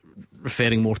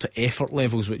referring more to effort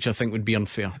levels, which I think would be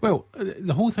unfair. Well,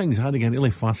 the whole thing's adding a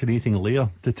really fascinating layer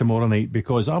to tomorrow night,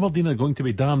 because Aberdeen are going to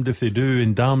be damned if they do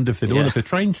and damned if they don't. If they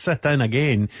try and sit in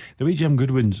again, the way Jim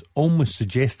Goodwin's almost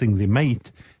suggesting they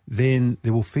might, then they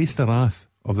will face the wrath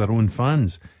of their own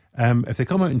fans. If they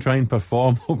come out and try and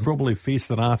perform, they'll probably face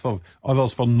the wrath of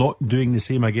others for not doing the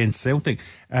same against Celtic.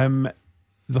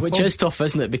 Which is tough,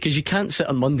 isn't it? Because you can't sit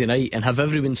on Monday night and have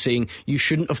everyone saying you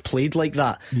shouldn't have played like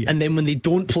that, and then when they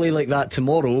don't play like that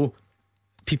tomorrow,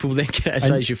 people then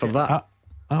criticise you for that.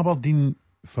 Aberdeen,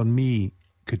 for me,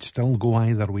 could still go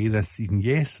either way this season.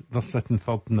 Yes, they're sitting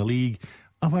third in the league.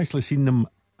 I've actually seen them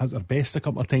at their best a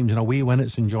couple of times. An away win at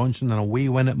St Johnstone, an away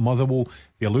win at Motherwell.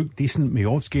 They look decent.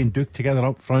 Miovski and Duke together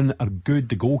up front are good.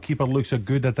 The goalkeeper looks a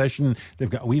good addition. They've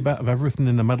got a wee bit of everything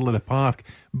in the middle of the park.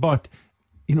 But,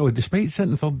 despite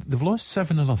sitting third, they've lost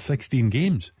 7 of their 16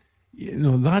 games.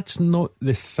 That's not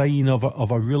the sign of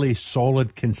a really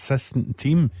solid, consistent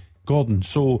team, Gordon.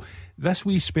 So this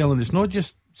wee spell, and it's not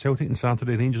just Celtic on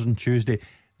Saturday, Rangers on Tuesday.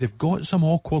 They've got some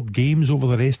awkward games over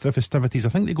the rest of the festivities. I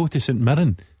think they go to St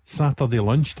Mirren Saturday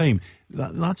lunchtime.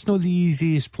 That's not the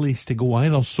easiest place to go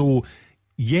either. So,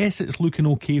 yes, it's looking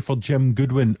okay for Jim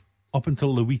Goodwin up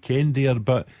until the weekend there,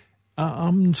 but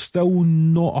I'm still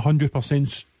not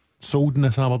 100% sold in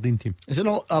this Aberdeen team. Is it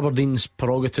not Aberdeen's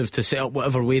prerogative to set up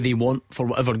whatever way they want for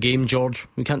whatever game, George?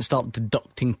 We can't start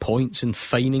deducting points and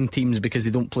fining teams because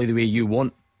they don't play the way you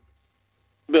want.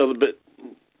 Well, but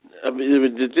I mean, they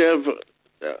would deserve.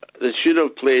 They should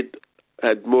have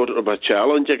had more of a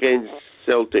challenge against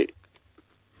Celtic.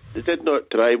 They did not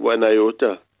try one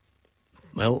iota.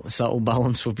 Well, it's that old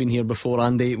balance. We've been here before,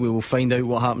 Andy. We will find out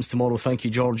what happens tomorrow. Thank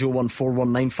you, George.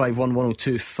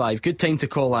 01419511025. Good time to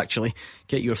call, actually.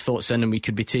 Get your thoughts in and we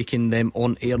could be taking them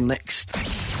on air next.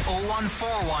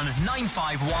 0141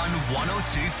 951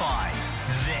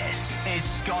 1025. This is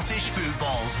Scottish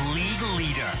football's league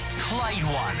leader, Clyde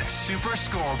One Super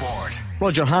Scoreboard.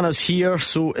 Roger Hanna's here,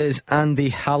 so is Andy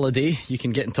Halliday. You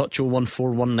can get in touch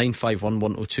 0141 951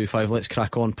 1025. Let's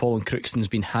crack on. Paul in Crookston's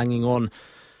been hanging on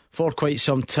for quite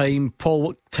some time. Paul,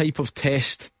 what type of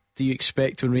test do you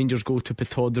expect when Rangers go to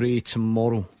Pittodrie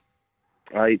tomorrow?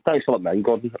 Thanks for letting me in,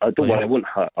 Gordon. Don't worry,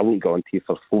 I won't go on to you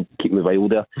for keeping me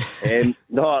wild there.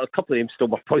 No, a couple of them still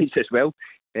my points as well.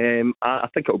 I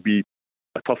think it'll be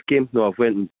a tough game. No, I've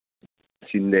went and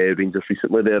seen Rangers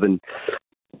recently there, and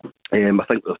I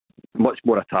think they're much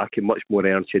more attacking, much more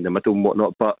energy in the middle and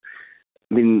whatnot. But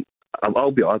I mean,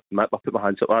 I'll be honest, I put my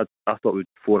hands up. I thought it would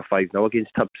 4 or 5-0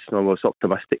 against Hibs, and I was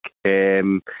optimistic.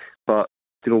 But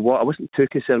you know what? I wasn't too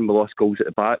concerned with lost goals at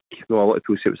the back. You know, a lot of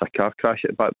people say it was a car crash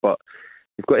at the back, but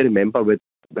you've got to remember we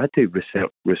had to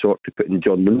resort to putting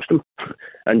John Lundstram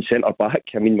in centre back.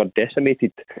 I mean, we're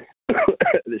decimated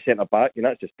at the centre back, and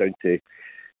that's just down to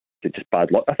just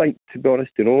bad luck, I think, to be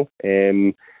honest, you know.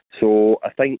 So I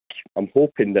think I'm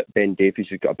hoping that Ben Davies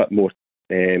has got a bit more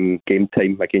game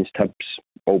time against Hibs,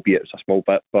 albeit it's a small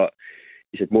bit, but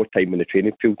he's had more time in the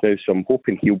training field now, so I'm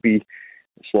hoping he'll be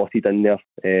slotted in there.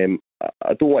 I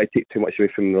don't want to take too much away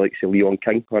from the likes of Leon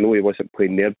King. I know he wasn't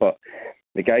playing there, but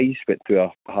the guy's went through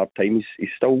a hard time. He's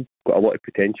still got a lot of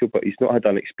potential, but he's not had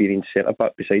an experienced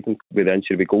centre-back beside him with the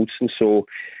injury with Goldson. So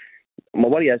my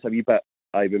worry is a wee bit,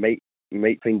 we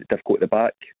might find it difficult at the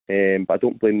back, but I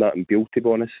don't blame that on Beale, to be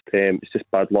honest. It's just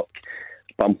bad luck.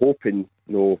 But I'm hoping,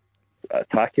 you know,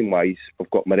 attacking-wise, we've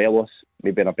got Morelos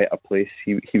maybe in a better place.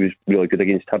 He was really good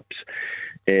against Hibs.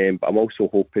 But I'm also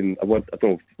hoping, I don't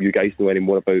know if you guys know any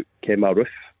more about Kemar Roof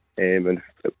and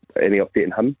any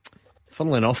update on him.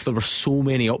 Funnily enough, there were so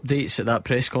many updates at that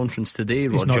press conference today,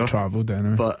 Roger. He's not travelled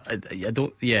anyway. But I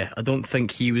don't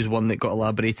think he was one that got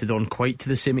elaborated on quite to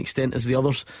the same extent as the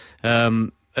others.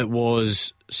 It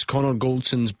was Connor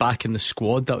Goldson's back in the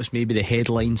squad. That was maybe the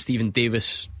headline. Stephen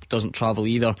Davis doesn't travel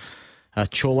either.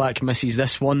 Cholak misses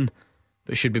this one,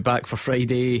 but should be back for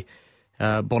Friday.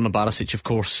 Borna Barisic, of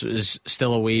course, is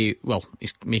still away. Well,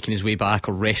 he's making his way back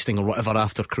or resting or whatever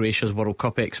after Croatia's World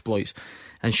Cup exploits,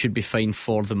 and should be fine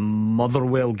for the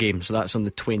Motherwell game. So that's on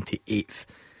the 28th.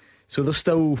 So there's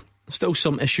still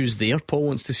some issues there. Paul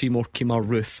wants to see more Kemar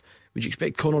Roof. Would you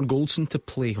expect Connor Goldson to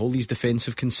play? All these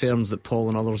defensive concerns that Paul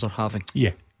and others are having.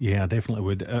 Yeah, I definitely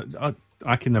would.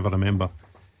 I can never remember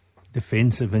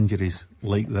defensive injuries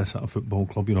like this at a football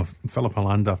club. You know, Philip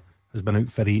Hollander has been out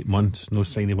for 8 months, no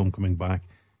sign of him coming back.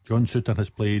 John Souttar has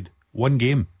played 1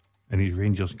 game in his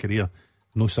Rangers career,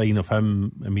 no sign of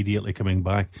him immediately coming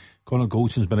back. Connor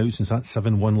Goldson's been out since that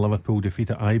 7-1 Liverpool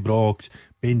defeat at Ibrox.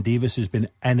 Ben Davies has been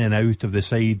in and out of the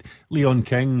side. Leon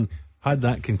King had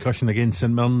that concussion against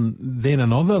St Mirren, then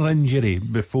another injury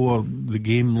before the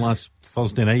game last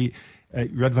Thursday night.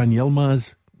 Ridvan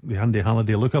Yilmaz, the Andy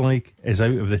Halliday lookalike, is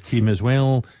out of the team as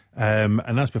well.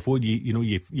 And that's before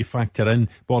you factor in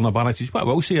Borna Barisic. What I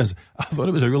will say is, I thought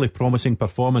it was a really promising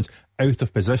performance out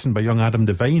of position by young Adam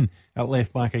Devine at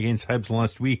left back against Hibs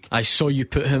last week. I saw you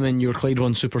put him in your Clyde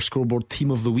One Super Scoreboard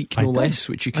Team of the Week, no less,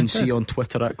 which you can see on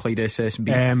Twitter at Clyde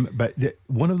SSB. But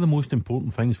one of the most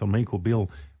important things for Michael Beale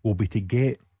will be to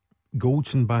get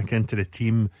Goldson back into the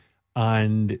team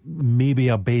and maybe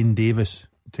a Ben Davies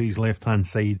to his left hand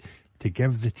side, to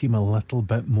give the team a little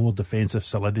bit more defensive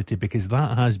solidity, because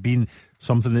that has been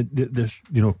something that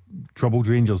troubled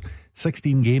Rangers.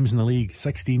 16 games in the league,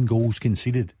 16 goals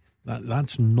conceded.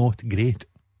 That's not great.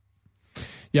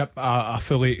 Yep, I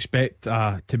fully expect,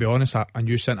 to be honest, a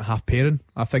new centre-half pairing.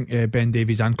 I think Ben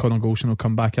Davies and Connor Goldson will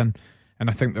come back in, and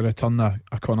I think the return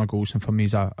of Connor Goldson for me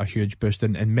is a huge boost.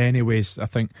 In many ways, I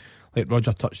think, like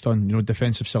Roger touched on,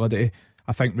 defensive solidity.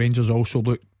 I think Rangers also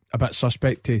look a bit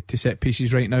suspect to set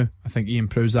pieces right now. I think he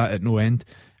improves that at no end,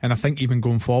 and I think even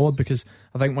going forward, because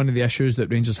I think one of the issues that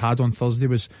Rangers had on Thursday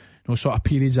was sort of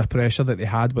periods of pressure that they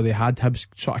had, where they had Hibs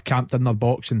sort of camped in their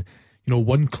box, and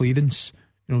one clearance,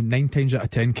 9 times out of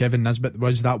 10 Kevin Nisbet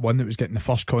was that one that was getting the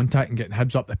first contact and getting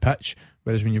Hibs up the pitch,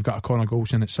 whereas when you've got a Connor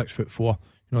Goldson at 6'4",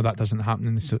 that doesn't happen,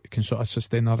 and they can sort of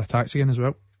sustain their attacks again as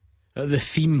well. The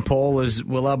theme, Paul, is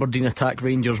will Aberdeen attack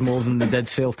Rangers more than they did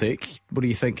Celtic? What do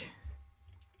you think?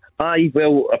 Aye,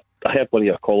 well, I heard one of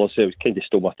your callers say it was kind of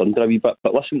stole my thunder a wee bit,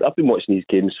 but listen, I've been watching these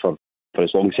games for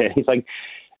as long as anything,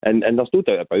 and there's no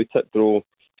doubt about it, though.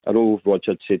 I know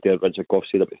Roger Goff said it about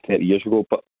 30 years ago,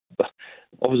 but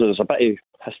obviously there's a bit of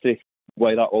history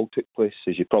why that all took place,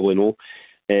 as you probably know,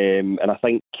 and I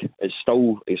think it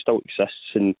still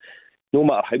exists, and no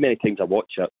matter how many times I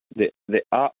watch it, they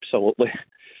absolutely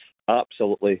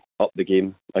up the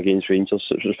game against Rangers.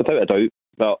 It's without a doubt.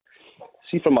 But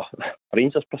see, from a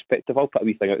Rangers perspective, I'll put a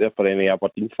wee thing out there for any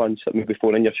Aberdeen fans that may be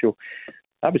phoning your show.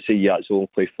 I would say you actually only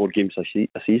play 4 games a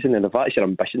season, and if that's your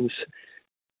ambitions,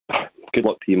 good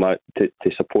luck to you, Matt, to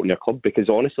supporting your club. Because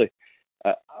honestly,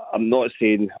 I'm not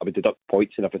saying I would deduct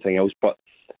points and everything else, but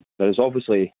there's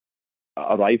obviously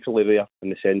a rivalry there in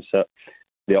the sense that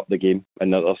they up the game,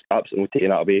 and there's absolutely taking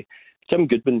that away. Jim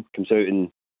Goodwin comes out,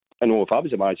 and I know if I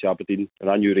was a manager of Aberdeen and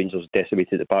I knew Rangers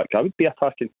decimated the back, I would be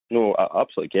attacking. No, I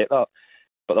absolutely get that.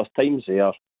 But there's times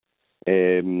there,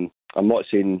 I'm not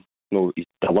saying he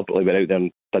deliberately went out there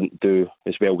and didn't do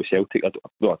as well with Celtic. I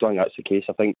don't think that's the case.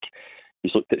 I think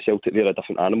he's looked at Celtic, they're a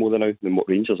different animal now than what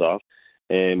Rangers are.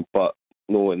 But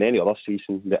no, in any other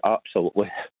season, they absolutely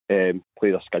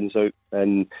play their skins out.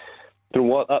 And you know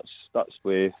what? That's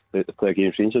where they play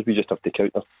against Rangers. We just have to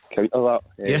counter that.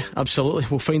 Yeah, absolutely.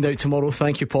 We'll find out tomorrow.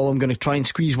 Thank you, Paul. I'm going to try and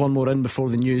squeeze one more in before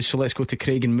the news. So let's go to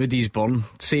Craig in Moodiesburn.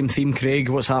 Same theme, Craig.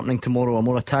 What's happening tomorrow? A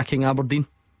more attacking Aberdeen?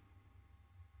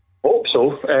 Hope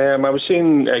so. I was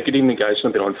saying good evening, guys.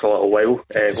 I've been on for a little while.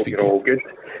 Hope you're all good.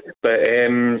 But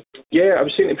yeah, I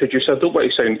was saying to the producer, I don't want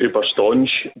to sound uber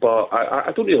staunch, but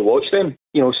I don't really watch them.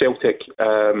 Celtic.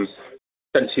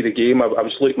 Didn't see the game. I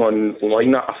was looking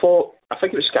online. I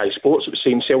think it was Sky Sports. It was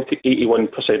saying Celtic 81%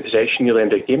 possession near the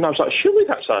end of the game. And I was like, surely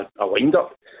that's a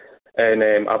wind-up. And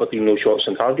Aberdeen no shots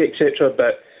on target, etc.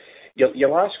 But your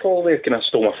last call there kind of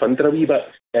stole my thunder a wee bit.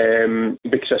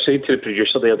 Because I said to the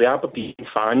producer there, the Aberdeen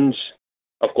fans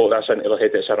have got this into their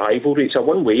head. It's a rivalry. It's a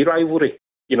one-way rivalry.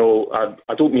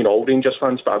 I don't mean all Rangers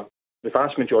fans, but the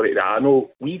vast majority that I know,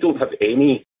 we don't have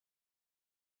any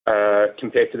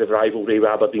competitive rivalry with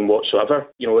Aberdeen whatsoever.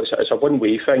 It's a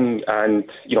one-way thing, and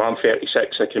I'm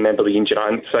 36. I can remember the Ian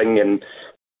Durrant thing and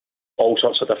all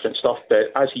sorts of different stuff.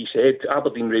 But as he said,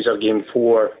 Aberdeen raise their game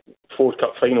four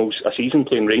cup finals a season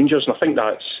playing Rangers, and I think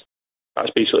that's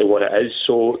basically what it is.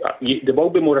 So they will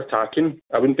be more attacking.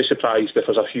 I wouldn't be surprised if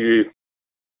there's a few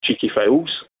cheeky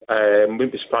fouls.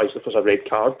 Wouldn't be surprised if there's a red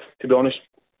card, to be honest.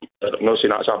 I'm not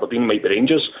saying that's Aberdeen, might be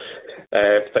Rangers,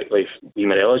 particularly if Lee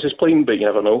Morelos is playing, but you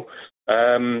never know.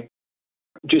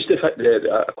 Just to hit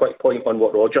a quick point on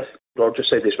what Roger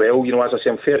said as well, as I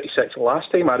say, I'm 36.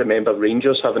 Last time I remember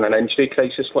Rangers having an injury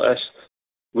crisis like this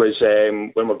was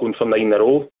when we're going for 9 in a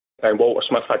row, and Walter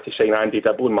Smith had to sign Andy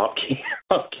Dibble and Mark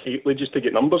Gately just to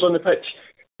get numbers on the pitch.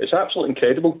 It's absolutely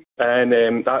incredible,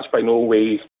 and that's by no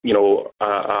way,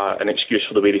 an excuse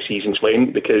for the way the seasons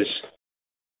went, because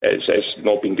it's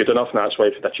not been good enough, and that's why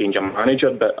we've had a change of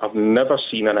manager. But I've never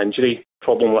seen an injury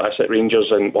problem like this at Rangers,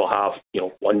 and we'll have,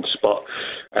 once. But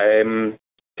to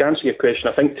answer your question,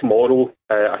 I think tomorrow,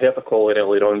 I heard a caller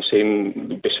earlier on saying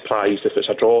we'd be surprised if it's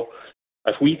a draw.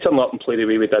 If we turn up and play the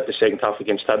way we did the second half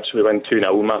against Hibs, we win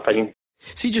 2-0 in my opinion.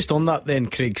 See, just on that then,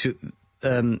 Craig, so,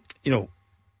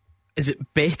 is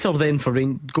it better then for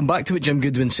going back to what Jim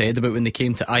Goodwin said about when they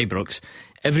came to Ibrox?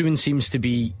 Everyone seems to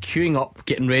be queuing up,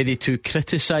 getting ready to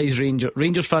criticise Rangers.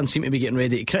 Rangers fans seem to be getting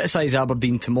ready to criticise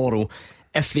Aberdeen tomorrow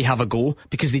if they have a go,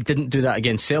 because they didn't do that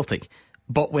against Celtic.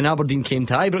 But when Aberdeen came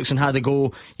to Ibrox and had a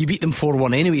go, you beat them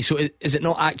 4-1 anyway. So is it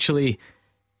not actually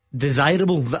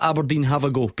desirable that Aberdeen have a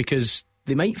go? Because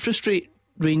they might frustrate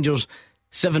Rangers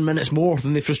 7 minutes more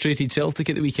than they frustrated Celtic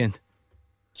at the weekend.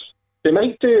 They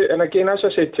might do, and again, as I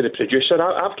said to the producer,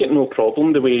 I've got no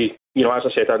problem the way, as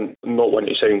I said, I'm not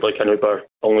wanting to sound like an Uber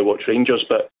only watch Rangers,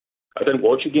 but I didn't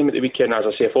watch the game at the weekend. As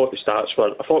I say, I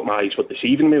thought my eyes were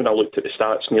deceiving me when I looked at the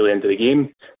stats near the end of the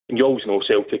game. And you always know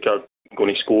Celtic are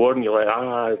going to score, and you're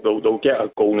like, they'll get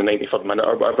a goal in the 93rd minute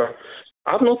or whatever.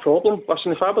 I have no problem.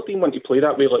 Listen, if Aberdeen want to play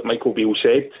that way, like Michael Beale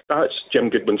said, that's Jim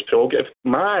Goodwin's prerogative.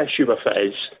 My issue with it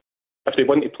is, if they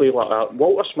want to play like that,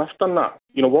 Walter Smith done that.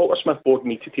 Walter Smith bored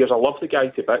me to tears. I love the guy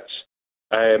to bits,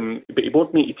 but he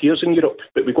bored me to tears in Europe.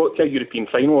 But we got to a European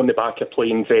final on the back of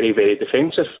playing very, very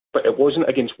defensive. But it wasn't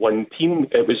against one team.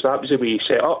 That was the way he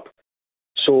set up.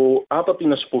 So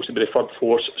Aberdeen is supposed to be the third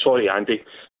force. Sorry, Andy,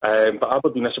 but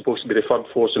Aberdeen is supposed to be the third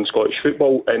force in Scottish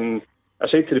football. And I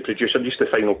said to the producer, just the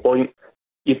final point,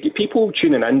 you've got people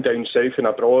tuning in down south and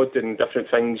abroad and different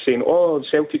things saying,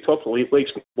 Celtic top of the league,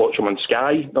 watch them on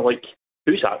Sky. They're like,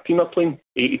 who's that team are playing?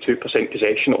 82%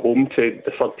 possession at home to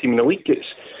the third team in the league.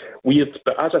 It's weird,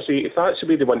 but as I say, if that's the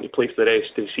way they want to play for the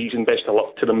rest of the season, best of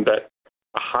luck to them, but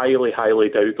I highly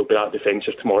doubt they'll be that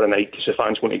defensive tomorrow night because the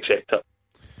fans won't accept it.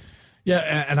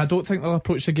 Yeah, and I don't think they'll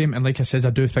approach the game, and like I said,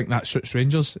 I do think that suits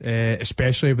Rangers,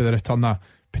 especially with the return of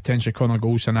potentially Connor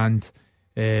Goldson and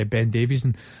Ben Davies.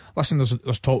 And listen,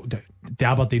 there's talk the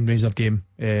Aberdeen Razor game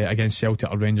against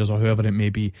Celtic or Rangers or whoever it may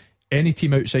be, any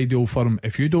team outside the Old Firm,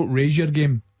 if you don't raise your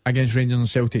game against Rangers and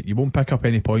Celtic, you won't pick up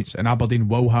any points, and Aberdeen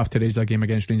will have to raise their game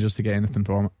against Rangers to get anything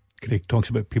from it. Craig talks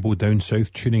about people down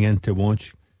south tuning in to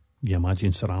watch. You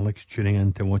imagine Sir Alex tuning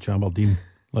in to watch Aberdeen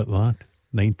like that?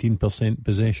 19%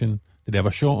 possession. Did they have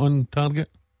a shot on target?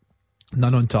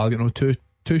 None on target, no. Two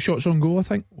shots on goal, I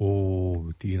think.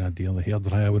 Oh dear, the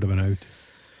hairdryer would have been out.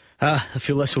 I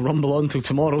feel this will rumble on till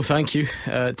tomorrow. Thank you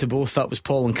to both. That was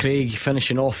Paul and Craig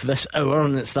finishing off this hour,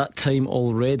 and it's that time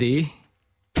already.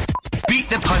 Beat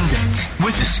the Pundit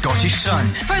with the Scottish Sun.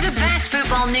 For the best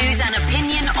football news and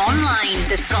opinion online,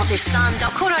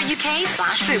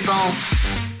 thescottishsun.co.uk/football.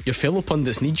 Your fellow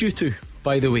pundits need you to,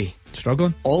 by the way.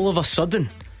 Struggling. All of a sudden,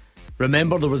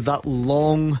 remember there was that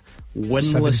long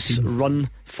winless 17 run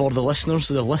for the listeners.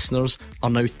 The listeners are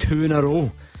now 2 in a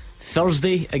row.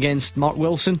 Thursday against Mark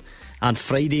Wilson and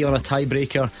Friday on a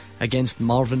tiebreaker against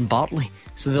Marvin Bartley.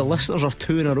 So the listeners are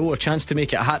 2 in a row. A chance to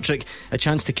make it a hat-trick, a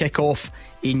chance to kick off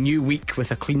a new week with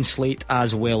a clean slate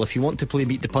as well. If you want to play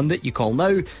Beat the Pundit, you call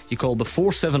now, you call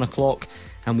before 7 o'clock,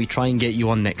 and we try and get you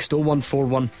on next.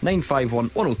 0141 951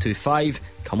 1025.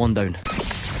 Come on down.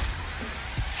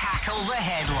 Tackle the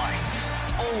headlines.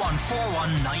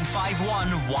 0141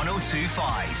 951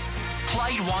 1025.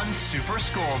 Clyde One Super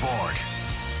Scoreboard.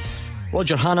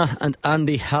 Roger Hannah and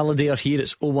Andy Halliday are here.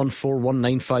 It's 0141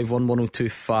 951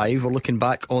 1025. We're looking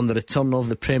back on the return of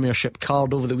the Premiership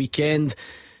card over the weekend.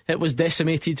 It was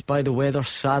decimated by the weather,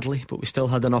 sadly, but we still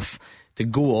had enough to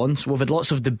go on. So we've had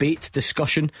lots of debate,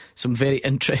 discussion, some very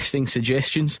interesting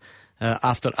suggestions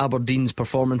after Aberdeen's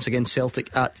performance against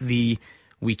Celtic at the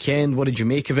weekend. What did you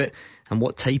make of it? And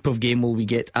what type of game will we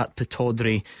get at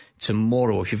Pittodrie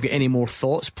tomorrow? If you've got any more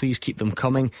thoughts, please keep them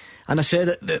coming. And I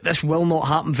said that this will not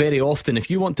happen very often. If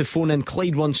you want to phone in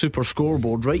Clyde One Super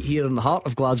Scoreboard right here in the heart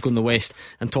of Glasgow in the West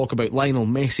and talk about Lionel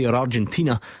Messi or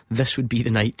Argentina, this would be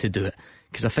the night to do it,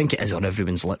 because I think it is on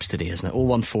everyone's lips today, isn't it?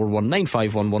 0141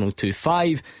 951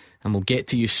 1025, and we'll get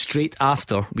to you straight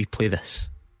after we play this.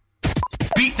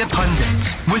 Beat the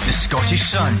Pundit with the Scottish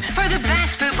Sun. For the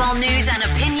best football news and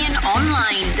opinion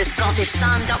online,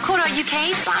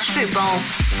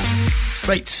 thescottishsun.co.uk/football.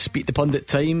 Right, Beat the Pundit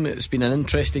time. It's been an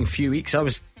interesting few weeks. It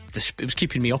was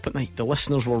keeping me up at night. The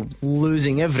listeners were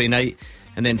losing every night,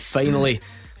 and then finally,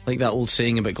 like that old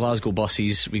saying about Glasgow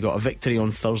buses, we got a victory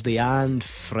on Thursday and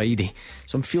Friday.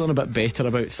 So I'm feeling a bit better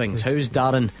about things. How's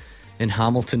Darren in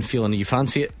Hamilton feeling? Are you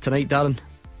fancy it tonight, Darren?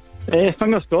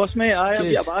 Fingers crossed, mate. I'll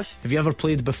be a bash. Have you ever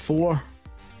played before?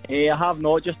 I have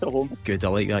not, just at home. Good, I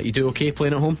like that. You do okay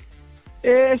playing at home?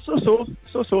 So.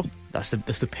 That's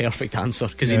the perfect answer,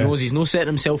 because he knows he's not setting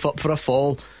himself up for a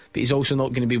fall, but he's also not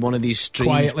going to be one of these strange,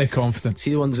 quietly confident.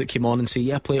 See the ones that came on and say,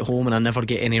 yeah, I play at home and I never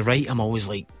get any right. I'm always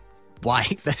like,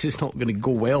 why? This is not going to go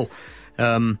well.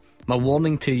 My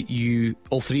warning to you,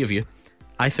 all three of you,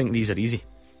 I think these are easy.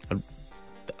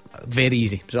 Very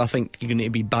easy. So I think you're going to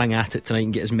be bang at it tonight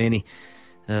and get as many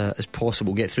as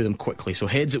possible, get through them quickly. So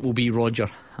heads it will be Roger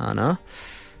Hannah,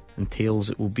 and tails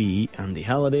it will be Andy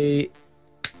Halliday.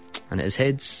 And it is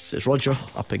heads, it's Roger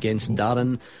up against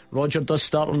Darren. Roger does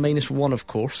start on -1, of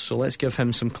course, so let's give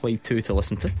him some Clyde 2 to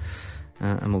listen to,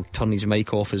 and we'll turn his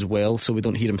mic off as well so we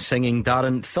don't hear him singing.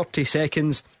 Darren, 30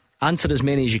 seconds, answer as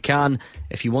many as you can.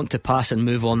 If you want to pass and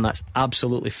move on, that's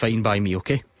absolutely fine by me,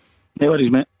 okay? No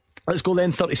worries, mate. Let's go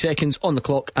then, 30 seconds on the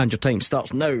clock, and your time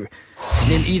starts now.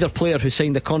 Name either player who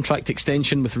signed a contract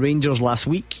extension with Rangers last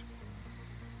week.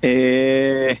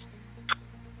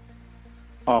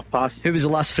 Pass. Who was the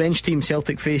last French team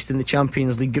Celtic faced in the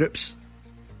Champions League groups?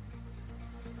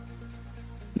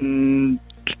 PSG.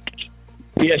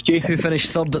 Who finished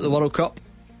third at the World Cup?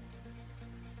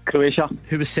 Croatia.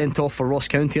 Who was sent off for Ross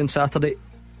County on Saturday?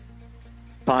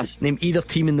 Pass. Name either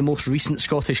team in the most recent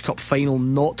Scottish Cup final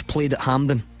not played at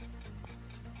Hampden.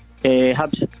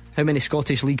 Hibs. How many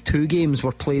Scottish League 2 games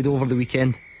were played over the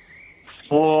weekend?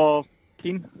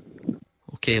 14.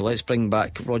 Okay, let's bring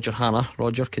back Roger Hannah.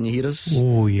 Roger, can you hear us?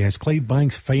 Oh yes, Clyde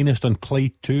Bank's finest on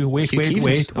Clyde 2. Wait.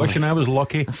 Wishing I was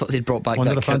lucky. I thought they'd brought back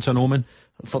Wonder that if that's an omen.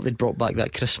 I thought they'd brought back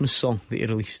that Christmas song that he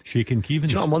released, Shakin' Keevins. Do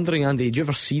you know what I'm wondering, Andy? Did you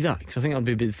ever see that? Because I think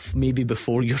that'd be maybe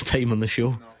before your time on the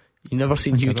show. You never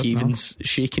seen Hugh Keevins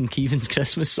shaking Keevins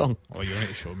Christmas song? Oh, you need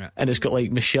to show me it. And it's got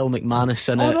like Michelle McManus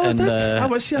in it. No, and, I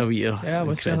was here. I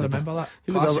was here. I remember that.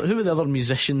 Who were the other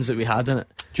musicians that we had in it?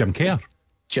 Jim Kerr.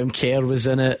 Jim Kerr was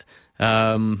in it.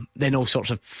 Then all sorts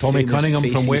of Tommy Cunningham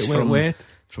from Wet Wet Wet.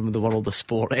 From the world of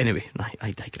sport. Anyway,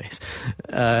 I digress.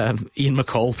 Ian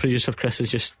McCall, producer Chris,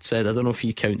 has just said, I don't know if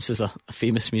he counts as a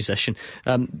famous musician.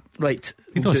 Right.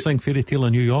 You don't sing Fairy Tale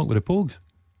of New York with the Pogues?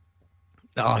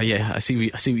 Oh yeah, I see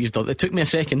what you've done. It took me a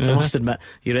second, I must admit.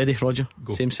 You ready, Roger?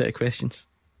 Go. Same set of questions.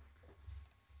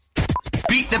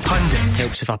 Beat the pundit.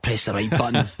 Helps if I press the right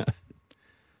button.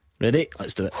 Ready?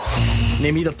 Let's do it.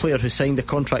 Name either player who signed a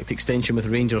contract extension with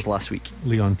Rangers last week.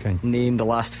 Leon King. Name the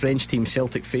last French team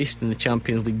Celtic faced in the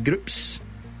Champions League groups.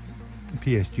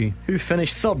 PSG. Who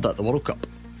finished third at the World Cup?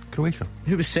 Croatia.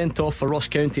 Who was sent off for Ross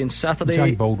County on Saturday?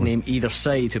 Jack Baldwin. Name either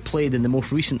side who played in the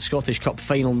most recent Scottish Cup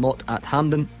final not at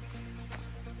Hampden.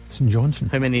 St Johnstone.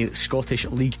 How many Scottish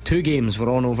League 2 games were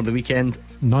on over the weekend?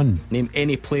 None. Name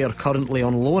any player currently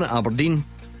on loan at Aberdeen.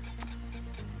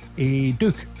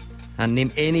 Duke. And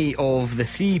name any of the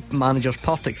 3 managers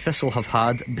Partick Thistle have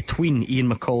had between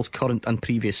Ian McCall's current and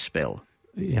previous spell.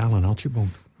 Alan Archibald.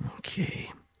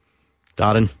 Okay.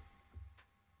 Darren.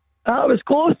 That was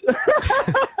close.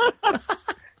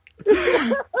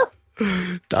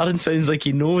 Darren sounds like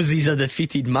he knows he's a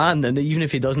defeated man, and even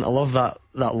if he doesn't, I love that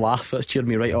laugh. That's cheered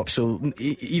me right up. So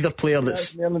either player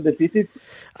that's defeated.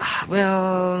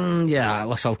 Well, yeah,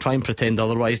 I'll try and pretend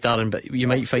otherwise, Darren, but you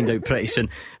might find out pretty soon.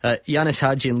 Yanis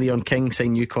Hadji and Leon King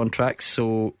sign new contracts,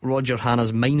 so Roger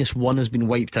Hanna's -1 has been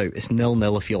wiped out. It's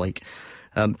 0-0 if you like.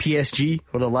 PSG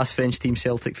were the last French team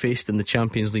Celtic faced in the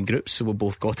Champions League groups, so we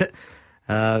both got it.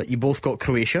 You both got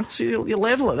Croatia, so you're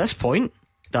level at this point,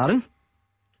 Darren.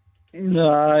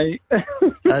 Right.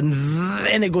 And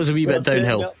then it goes a wee bit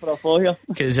downhill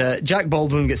because Jack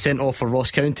Baldwin gets sent off for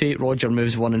Ross County. Roger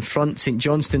moves 1 in front. St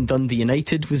Johnstone Dundee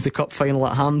United was the cup final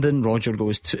at Hampden. Roger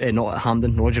goes not at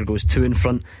Hampden. Roger goes 2 in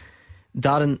front.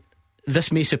 Darren, this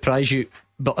may surprise you,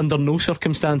 but under no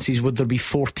circumstances would there be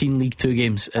 14 League 2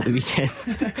 games at the weekend.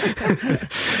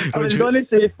 I was going to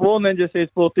say 4 and then just said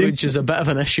 14, which is a bit of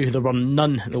an issue. There were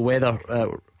none. The weather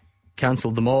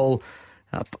cancelled them all.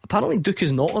 Apparently Duke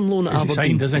is not on loan at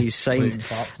Aberdeen. He's signed.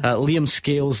 Liam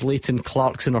Scales, Leighton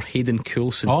Clarkson or Hayden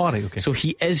Coulson. Right, okay. So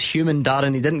he is human,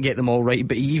 Darren. He didn't get them all right,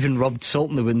 but he even rubbed salt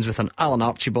in the wounds with an Alan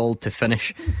Archibald to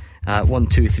finish. 1,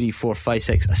 2, 3, 4, 5,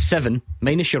 6, a 7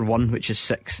 minus your 1, which is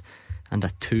 6, and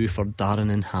a 2 for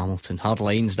Darren in Hamilton. Hard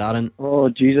lines, Darren. Oh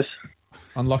Jesus,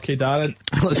 unlucky Darren.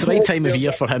 Well, it's the right time of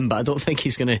year for him, but I don't think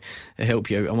he's going to help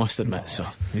you out, I must admit. So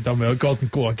you done well. Gordon,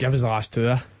 go on, give us the last 2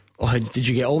 there. Oh, did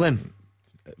you get all them?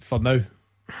 For now.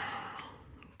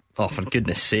 Oh, for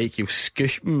goodness sake, you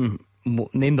scoosh.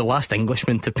 Name the last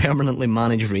Englishman to permanently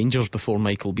manage Rangers before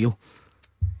Michael Beale.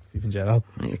 Stephen Gerrard.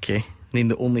 Okay. Name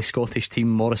the only Scottish team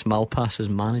Maurice Malpass has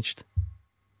managed.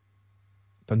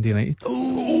 Dundee United.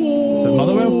 Oh, is it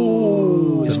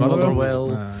Motherwell? It's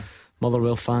Motherwell.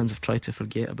 Motherwell fans have tried to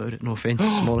forget about it. No offence,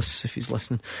 Maurice, if he's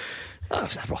listening. That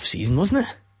was a rough season, wasn't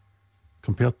it?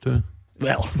 Compared to...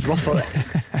 Well, rough for it.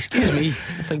 Excuse me.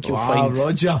 I think you'll find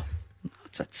Roger.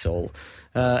 That's all.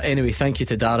 Anyway, thank you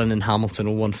to Darren in Hamilton.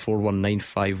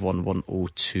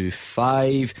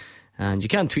 01419511025. And you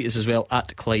can tweet us as well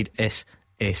at Clyde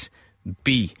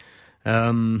SSB.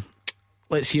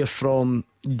 Let's hear from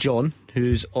John,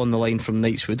 who's on the line from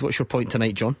Knightswood. What's your point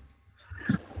tonight, John?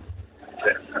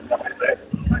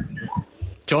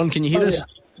 John, can you hear us?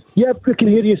 Yeah, I can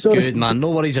hear you, sorry. Good man,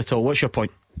 no worries at all. What's your point?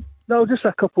 No, just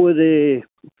a couple of the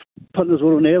punters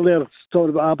were on earlier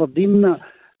talking about Aberdeen.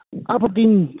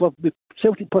 Aberdeen,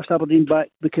 Celtic pushed Aberdeen back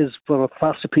because we're a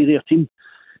far superior team.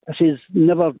 I says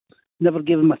never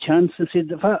gave them a chance. I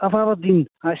said if Aberdeen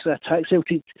actually attacked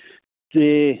Celtic,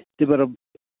 we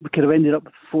could have ended up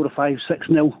 4 or 5,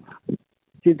 6-0.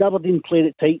 Said Aberdeen played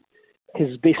it tight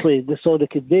because basically they saw they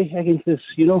could do against us,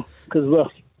 because we're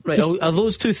right. Are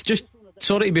those two just?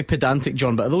 Sorry to be pedantic,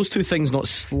 John, but are those two things not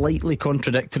slightly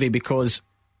contradictory? Because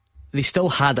they still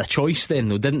had a choice then,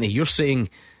 though, didn't they? You're saying,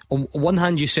 on one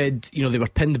hand, you said, they were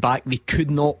pinned back, they could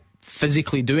not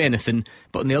physically do anything,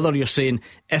 but on the other, you're saying,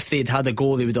 if they'd had a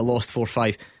go, they would have lost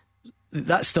 4-5.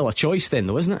 That's still a choice then,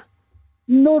 though, isn't it?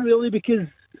 Not really, because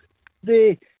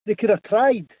they could have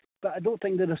tried, but I don't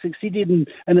think they'd have succeeded, and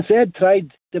if they had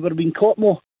tried, they would have been caught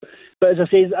more. But as I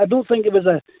say, I don't think it was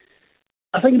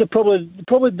I think they probably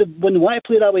when they want to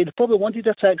play that way, they probably wanted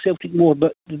to attack Celtic more,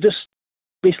 but they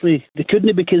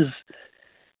couldn't because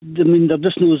they're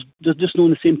just not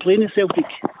on the same plane as Celtic.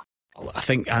 I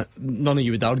think none of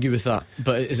you would argue with that,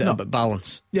 but is it a bit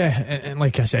balance? Yeah, and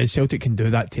like I said, Celtic can do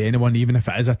that to anyone, even if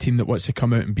it is a team that wants to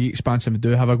come out and be expansive and do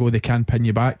have a go, they can pin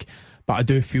you back. But I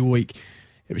do feel like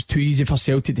it was too easy for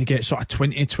Celtic to get sort of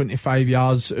 20-25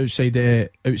 yards outside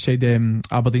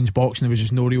Aberdeen's box, and there was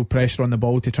just no real pressure on the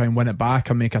ball to try and win it back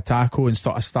and make a tackle and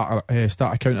start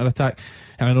a counter attack.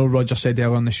 And I know Roger said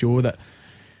earlier on the show that,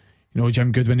 you know,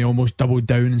 Jim Goodwin, he almost doubled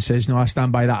down and says, no, I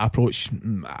stand by that approach.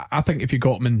 I think if you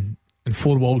got him in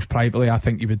four walls privately, I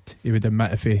think he would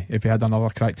admit if he had another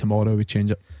crack tomorrow, he would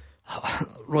change it.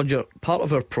 Roger, part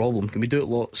of our problem, and we do it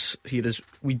lots here, is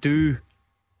we do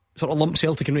sort of lump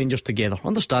Celtic and Rangers together,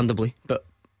 understandably, but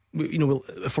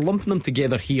if we're lumping them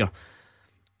together here,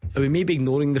 we may be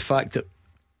ignoring the fact that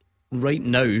right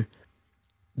now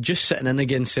just sitting in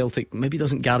against Celtic maybe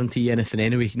doesn't guarantee anything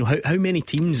anyway. You know, how many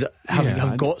teams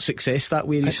have got success that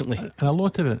way recently? And a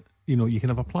lot of it, you know, you can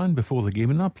have a plan before the game,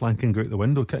 and that plan can go out the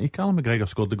window. Callum McGregor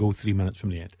scored the goal 3 minutes from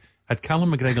the end. Had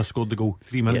Callum McGregor scored the goal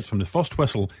 3 minutes from the first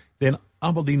whistle, then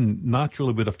Aberdeen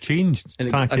naturally would have changed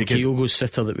tactic. And Kyogo's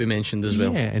sitter that we mentioned as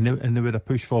well. Yeah, and they would have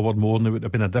pushed forward more, and it would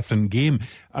have been a different game.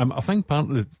 I think part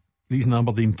of the reason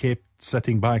Aberdeen kept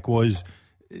sitting back was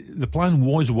the plan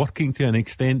was working to an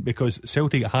extent because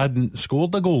Celtic hadn't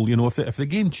scored a goal. You know, if the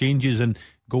game changes and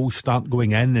goals start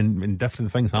going in and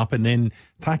different things happen, then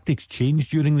tactics change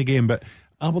during the game. But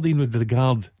Aberdeen would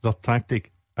regard their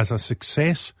tactic as a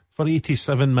success for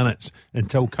 87 minutes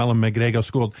until Callum McGregor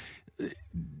scored.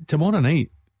 Tomorrow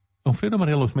night, Alfredo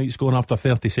Morelos might score after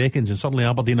 30 seconds and suddenly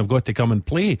Aberdeen have got to come and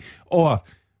play. Or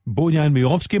Bojan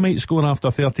Miovski might score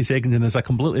after 30 seconds and it's a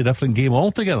completely different game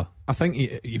altogether. I think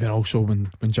even also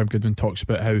when Jim Goodwin talks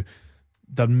about how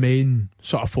their main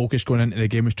sort of focus going into the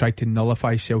game was trying to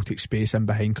nullify Celtic's space in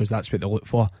behind because that's what they look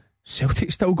for.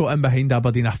 Celtic still got in behind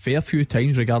Aberdeen a fair few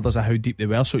times regardless of how deep they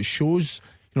were, so it shows,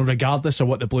 you know, regardless of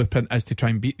what the blueprint is to try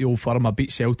and beat the Old Firm or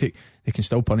beat Celtic, they can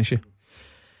still punish you.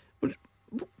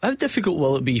 How difficult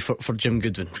will it be for Jim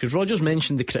Goodwin? Because Rogers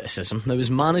mentioned the criticism. Now,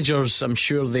 as managers, I'm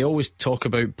sure they always talk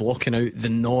about blocking out the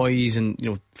noise and, you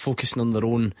know, focusing on their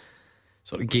own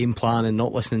sort of game plan and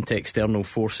not listening to external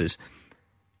forces.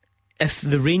 If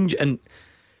the range, and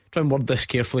try and word this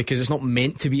carefully because it's not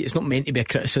meant to be a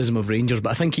criticism of Rangers,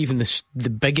 but I think even the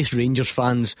biggest Rangers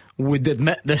fans would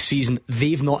admit this season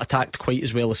they've not attacked quite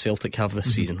as well as Celtic have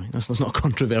this season. Right? That's not a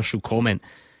controversial comment.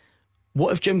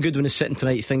 What if Jim Goodwin is sitting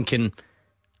tonight thinking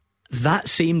that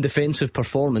same defensive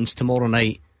performance tomorrow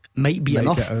night might be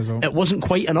enough? It wasn't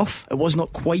quite enough. It was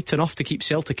not quite enough to keep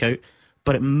Celtic out,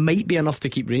 but it might be enough to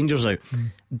keep Rangers out.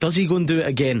 Does he go and do it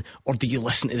again, or do you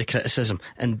listen to the criticism?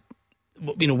 And,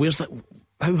 you know,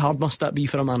 how hard must that be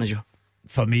for a manager?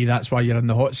 For me, that's why you're in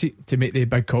the hot seat, to make the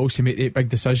big calls, to make the big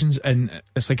decisions. And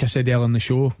it's like I said earlier in the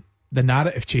show, the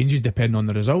narrative changes depending on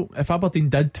the result. If Aberdeen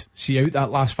did see out that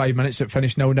last 5 minutes that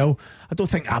finished 0-0, I don't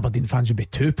think Aberdeen fans would be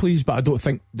too pleased, but I don't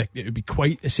think that it would be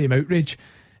quite the same outrage.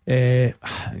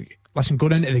 Listen,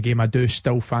 going into the game, I do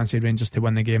still fancy Rangers to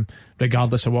win the game,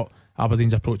 regardless of what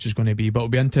Aberdeen's approach is going to be. But it'll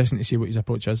be interesting to see what his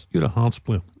approach is. You're a Hearts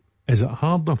player. Is it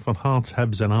harder for Hearts,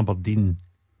 Hibs and Aberdeen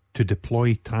to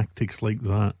deploy tactics like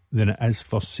that than it is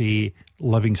for, say,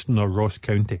 Livingston or Ross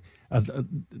County?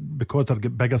 Because they've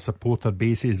got bigger supporter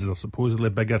bases, they're supposedly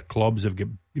bigger clubs, they've got,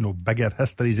 you know, bigger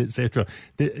histories, etc.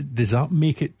 Does that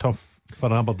make it tough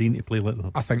for Aberdeen to play like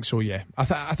that? I think so, yeah.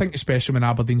 I think especially when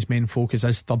Aberdeen's main focus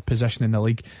is third position in the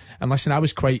league. And listen, I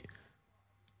was quite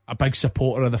a big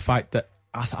supporter of the fact that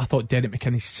I thought Derek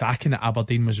McKinney's sacking at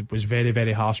Aberdeen was very,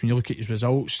 very harsh. When you look at his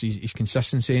results, his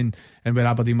consistency and where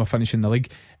Aberdeen were finishing the league,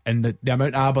 and the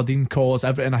amount of Aberdeen calls,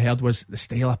 everything I heard was the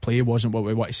style of play wasn't what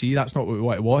we want to see. That's not what we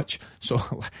want to watch.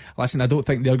 So listen, I don't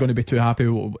think they're going to be too happy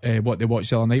with what they watched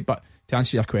the other night. But to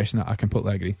answer your question, I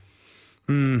completely agree.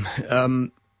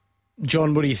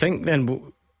 John, what do you think then?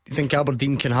 Do you think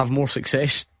Aberdeen can have more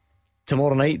success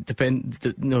tomorrow night,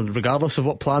 regardless of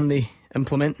what plan they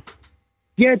implement?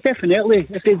 Yeah, definitely.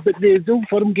 But the Old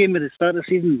Firm game at the start of the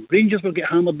season, Rangers will get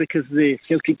hammered because the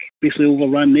Celtic basically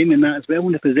overran them in that as well,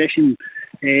 and the possession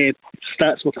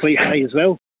stats were quite high as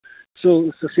well. So,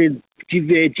 as I said,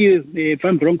 Gio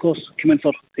Van Bronckhorst came in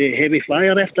for a heavy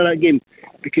flyer after that game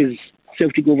because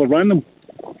Celtic overran them.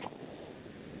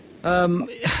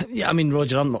 Yeah, I mean,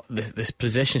 Roger, this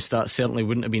possession stats certainly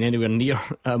wouldn't have been anywhere near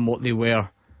what they were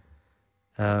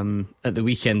at the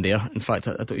weekend there. In fact,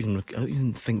 I don't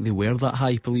even think they were that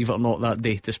high, believe it or not, that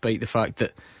day, despite the fact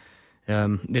that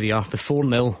there you are, the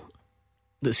 4-0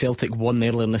 that Celtic won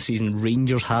earlier in the season,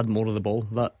 Rangers had more of the ball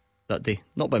that day,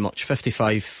 not by much,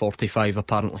 55-45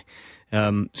 apparently.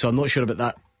 So I'm not sure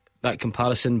about that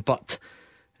comparison, but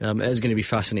It is going to be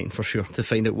fascinating for sure to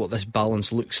find out what this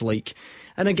balance looks like.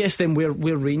 And I guess then where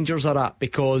Rangers are at,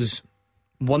 because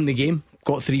won the game,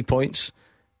 got 3 points,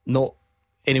 not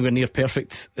anywhere near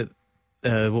perfect at,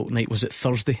 what night was it?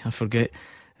 Thursday, I forget.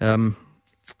 So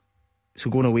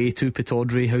going away to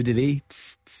Pittodrie, how do they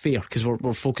fare? Because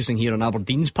we're focusing here on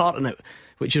Aberdeen's part in it,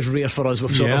 which is rare for us.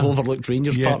 We've sort of overlooked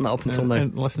Rangers' part in it up until now.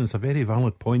 And listen, it's a very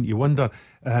valid point. You wonder,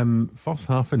 first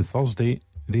half on Thursday,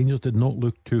 Rangers did not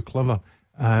look too clever.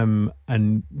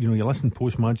 And you listen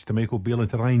post-match to Michael Beale and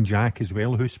to Ryan Jack as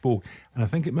well, who spoke, and I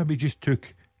think it maybe just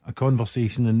took a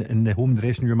conversation in the home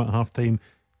dressing room at half time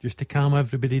just to calm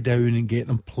everybody down and get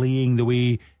them playing the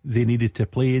way they needed to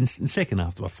play. In second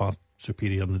half they were far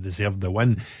superior and they deserved the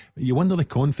win. But you wonder the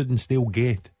confidence they'll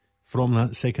get from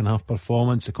that second half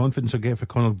performance, the confidence they'll get for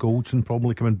Connor Goldson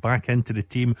probably coming back into the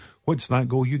team. What's that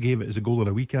goal? You gave it as a goal of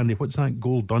the weekend. What's that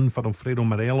goal done for Alfredo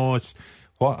Morelos?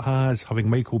 What has having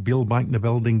Michael Beale back in the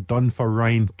building done for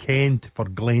Ryan Kent, for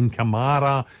Glenn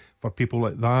Kamara, for people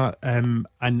like that?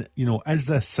 Is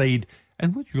this side,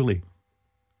 and what's really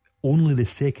only the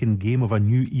second game of a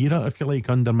new era, if you like,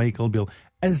 under Michael Beale,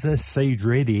 is this side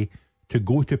ready to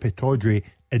go to Pittodrie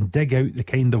and dig out the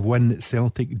kind of win that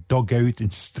Celtic dug out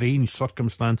in strange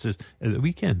circumstances at the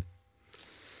weekend?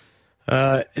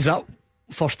 Is that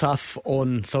first half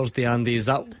on Thursday, Andy, is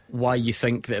that why you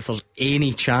think that if there's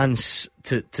any chance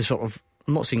to sort of,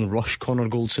 I'm not saying rush Connor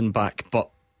Goldson back, but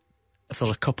if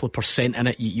there's a couple of percent in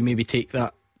it, you maybe take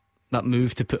that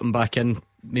move to put him back in,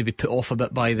 maybe put off a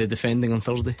bit by the defending on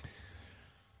Thursday?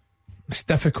 It's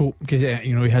difficult because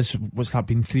he has, what's that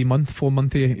been, 4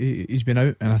 months he's been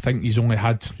out, and I think he's only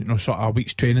had sort of a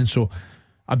week's training, so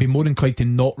I'd be more inclined to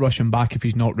not rush him back if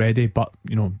he's not ready. But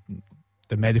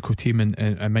the medical team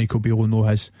and Michael Beale will know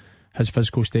his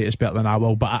physical status better than I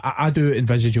will. But I do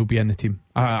envisage he'll be in the team.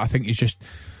 I think he's just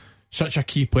such a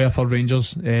key player for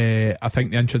Rangers. I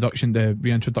think the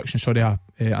reintroduction of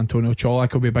Antonio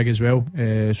Colak will be big as well.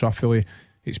 So I fully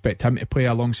expect him to play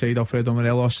alongside Alfredo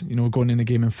Morelos. Going in the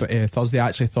game on Thursday, I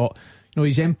actually thought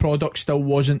his end product still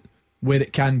wasn't where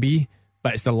it can be,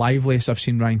 but it's the liveliest I've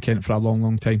seen Ryan Kent for a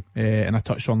long time. And I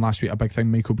touched on last week, a big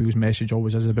thing Michael Beale's message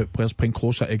always is about players playing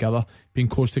closer together, being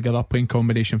close together, playing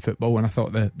combination football. And I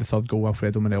thought the third goal,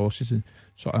 Alfredo Morelos, is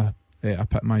sort of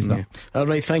epitomised that.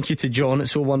 Alright, thank you to John.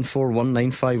 It's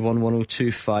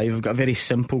 01419511025. I've got a very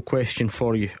simple question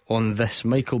for you on this.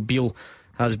 Michael Beale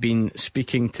has been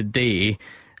speaking today,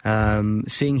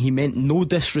 saying he meant no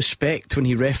disrespect when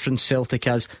he referenced Celtic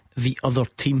as the other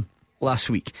team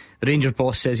last week. The Rangers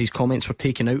boss says his comments were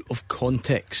taken out of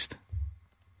context.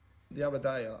 The other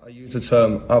day I used the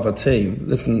term other team.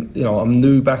 Listen, I'm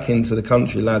new back into the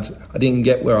country, lads. I didn't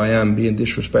get where I am being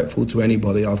disrespectful to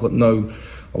anybody. I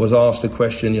was asked a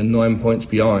question, you're 9 points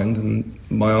behind, and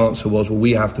my answer was, well,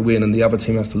 we have to win and the other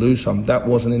team has to lose some. That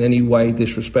wasn't in any way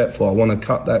disrespectful. I want to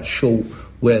cut that short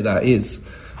where that is.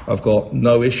 I've got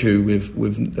no issue with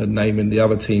naming the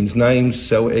other team's names,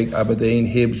 Celtic, Aberdeen,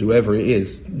 Hibs, whoever it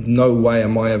is. No way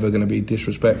am I ever going to be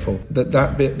disrespectful.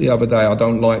 That bit the other day, I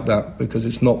don't like that because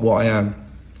it's not what I am.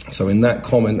 So in that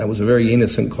comment, that was a very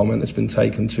innocent comment that's been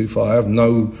taken too far.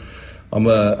 I'm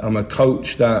a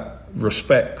coach that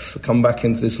respects come back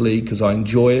into this league because I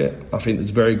enjoy it. I think there's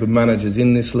very good managers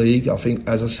in this league. I think,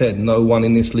 as I said, no one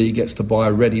in this league gets to buy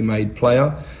a ready-made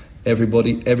player.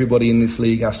 Everybody in this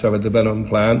league has to have a development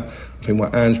plan. I think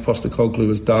what Ange Postecoglou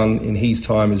has done in his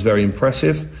time is very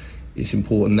impressive. It's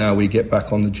important now we get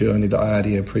back on the journey that I had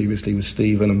here previously with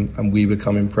Stephen and we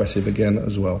become impressive again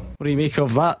as well. What do you make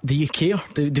of that? Do you care?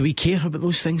 Do we care about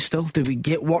those things still? Do we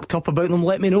get worked up about them?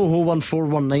 Let me know.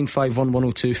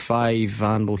 01419511025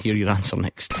 and we'll hear your answer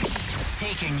next.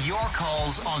 Taking your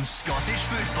calls on Scottish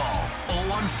football.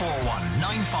 0141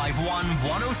 951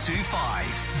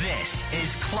 1025. This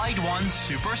is Clyde One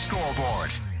Super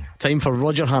Scoreboard. Time for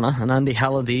Roger Hannah and Andy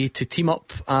Halliday to team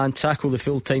up and tackle the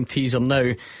full-time teaser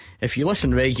now. If you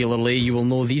listen regularly, you will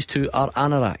know these two are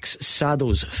anoraks,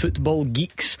 saddos, football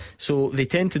geeks, so they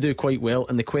tend to do quite well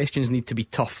and the questions need to be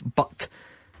tough, but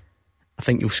I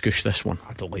think you'll scoosh this one.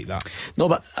 I don't like that. No,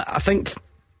 but I think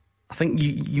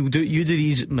you do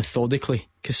these methodically,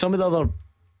 because some of the other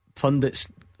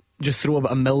pundits just throw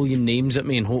about a million names at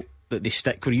me and hope that they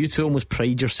stick, where you two almost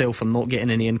pride yourself on not getting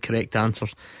any incorrect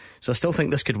answers. So I still think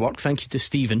this could work. Thank you to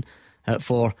Stephen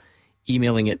for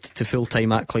emailing it to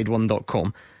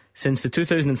fulltime@clyde1.com. Since the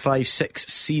 2005-06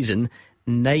 season,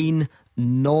 9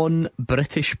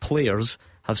 non-British players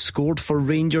have scored for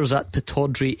Rangers at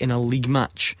Pittodrie in a league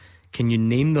match. Can you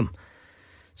name them?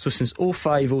 So since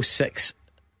 05-06,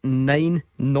 9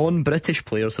 non-British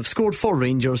players have scored for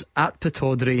Rangers at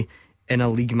Pittodrie in a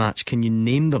league match. Can you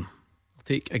name them? I'll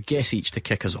Take a guess each to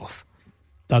kick us off.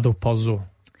 Dado Pozzo.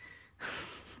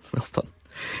 Well done.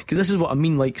 Because this is what I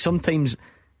mean. Like, sometimes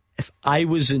if I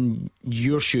was in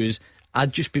your shoes,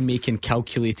 I'd just be making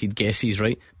calculated guesses,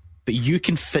 right? But you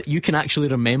can actually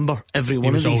remember every one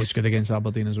of these. He was always good against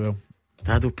Aberdeen as well.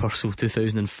 Dado Purcell,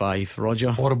 2005.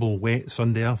 Roger. Horrible wet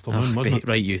Sunday afternoon, wasn't it?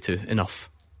 Right, you two. Enough.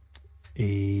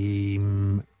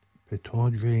 Pittodrie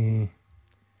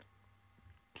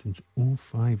since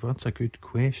 05. That's a good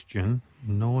question.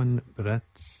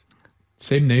 Non-Brits.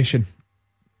 Same nation.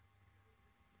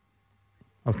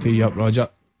 I'll tee you up, Roger.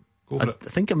 Go for it. I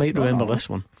think I might remember this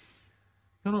one.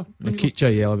 No. Nikita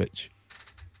Jelavic.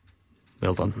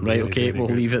 Well done. Right, okay, we'll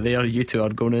leave it there. You two are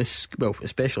going to, well,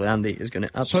 especially Andy is going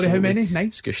to absolutely. Sorry, how many?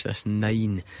 9? Scoosh this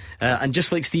 9. And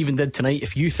just like Stephen did tonight,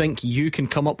 if you think you can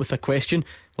come up with a question,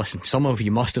 listen, some of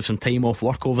you must have some time off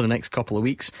work over the next couple of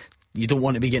weeks. You don't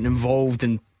want to be getting involved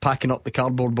in packing up the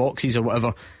cardboard boxes or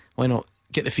whatever. Why not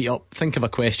get the feet up, think of a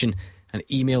question and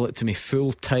email it to me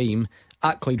full-time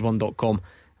at Clyde1.com,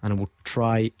 and I will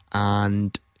try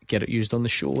and get it used on the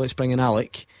show. Let's bring in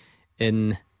Alec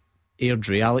in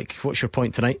Airdrie. Alec, what's your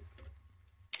point tonight?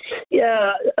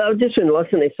 Yeah, I've just been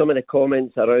listening to some of the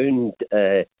comments around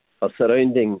or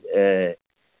surrounding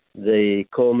the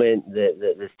comment,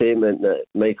 the statement that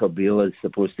Michael Beale is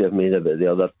supposed to have made about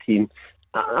the other team.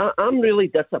 I'm really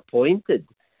disappointed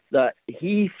that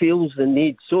he feels the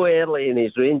need so early in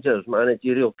his Rangers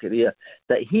managerial career,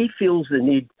 that he feels the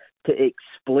need to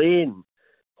explain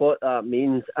what that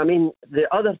means. I mean,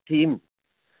 the other team,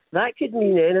 that could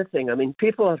mean anything. I mean,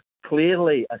 people are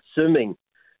clearly assuming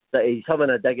that he's having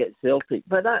a dig at Celtic,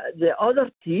 but the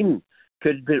other team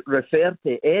could refer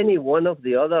to any one of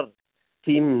the other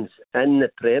teams in the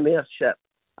Premiership.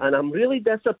 And I'm really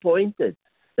disappointed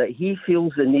that he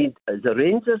feels the need, as a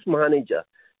Rangers manager,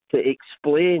 to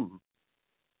explain.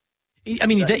 I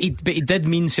mean, he did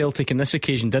mean Celtic in this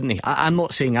occasion, didn't he? I'm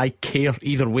not saying I care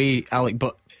either way, Alec,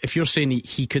 but if you're saying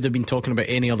he could have been talking about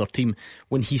any other team,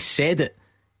 when he said it,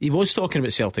 he was talking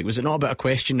about Celtic. Was it not about a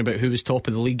question about who was top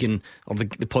of the league or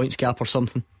the points gap or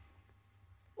something?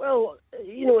 Well,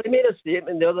 he made a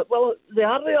statement they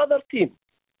are the other team.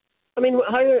 I mean,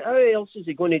 how else is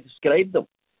he going to describe them?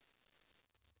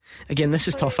 Again, this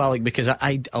is tough, Alec, because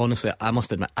I honestly, I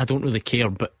must admit, I don't really care,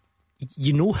 but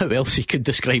you know how else he could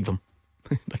describe them.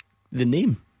 The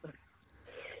name.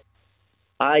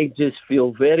 I just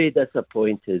feel very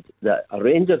disappointed that a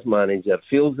Rangers manager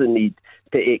feels the need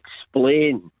to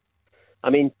explain.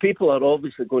 I mean, people are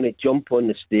obviously going to jump on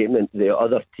the statement, the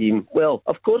other team. Well,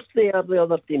 of course they are the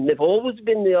other team. They've always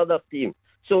been the other team.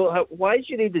 So why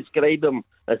should he describe them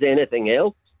as anything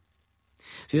else?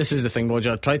 See, this is the thing,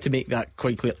 Roger. I tried to make that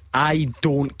quite clear. I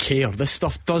don't care. This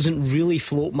stuff doesn't really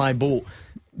float my boat.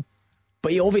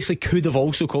 But he obviously could have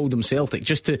also called them Celtic.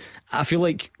 I feel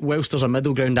like whilst there's a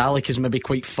middle ground, Alec is maybe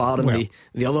quite far in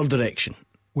the other direction.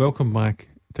 Welcome back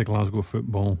to Glasgow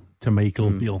football, to Michael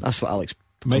Beale. That's what Alec's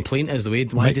complaint is, the way.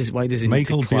 Why does he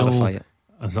Michael need to clarify Beale, it?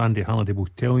 as Andy Halliday will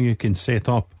tell you, can set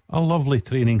up a lovely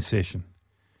training session.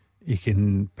 He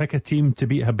can pick a team to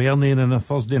beat Hibernian on a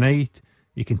Thursday night.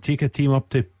 He can take a team up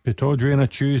to Pittodrie on a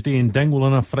Tuesday and Dingwall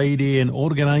on a Friday and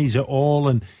organise it all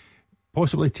and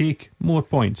possibly take more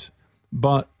points.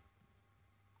 But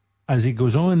as he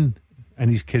goes on in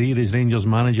his career as Rangers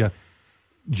manager,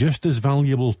 just as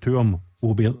valuable to him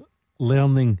will be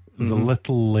learning the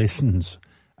little lessons.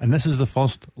 And this is the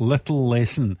first little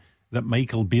lesson that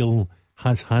Michael Beale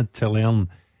has had to learn.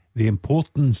 The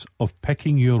importance of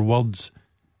picking your words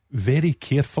very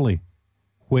carefully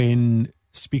when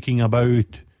speaking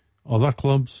about other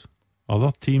clubs,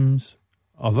 other teams,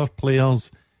 other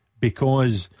players,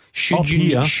 because should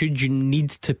you need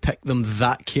to pick them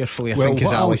that carefully? I think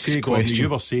is Alex's question. You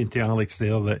were saying to Alex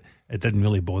there that it didn't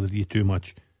really bother you too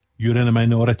much. You're in a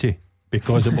minority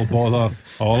because it will bother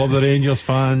all of the Rangers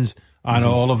fans and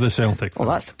all of the Celtic fans. Well,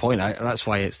 that's the point. That's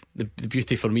why it's the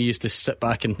beauty for me is to sit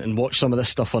back and watch some of this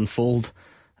stuff unfold.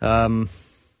 Andy,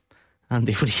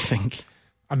 what do you think?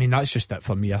 I mean, that's just it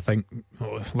for me. I think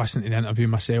listening to the interview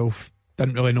myself,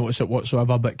 didn't really notice it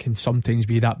whatsoever, but can sometimes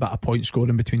be that bit of point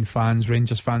scoring between fans,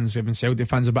 Rangers fans, even Celtic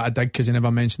fans, a bit of dig because they never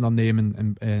mentioned their name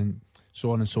and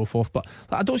so on and so forth. But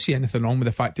I don't see anything wrong with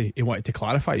the fact that he wanted to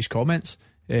clarify his comments.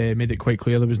 Made it quite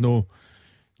clear there was no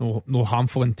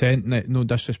harmful intent, no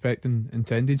disrespect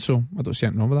intended, so I don't see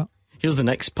anything wrong with that. Here's the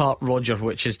next part, Roger,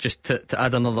 which is just to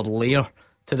add another layer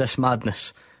to this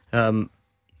madness,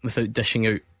 without dishing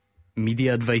out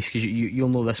media advice, because you'll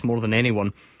know this more than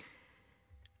anyone.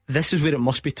 This is where it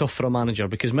must be tough for a manager,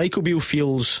 because Michael Beale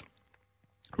feels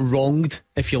wronged,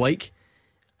 if you like,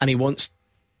 and he wants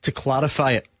to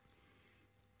clarify it.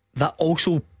 That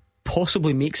also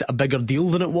possibly makes it a bigger deal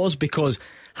than it was, because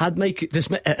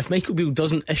if Michael Beale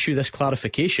doesn't issue this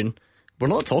clarification, we're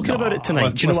not talking about it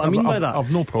tonight. Do you know what I mean by that?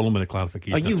 I've no problem with the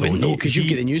clarification. You wouldn't know, because you've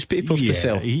got the newspapers to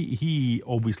sell. He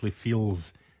obviously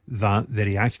feels that the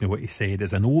reaction to what he said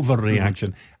is an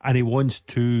overreaction, and he wants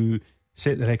to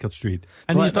set the record straight.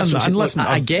 And well, he's done that. And listen,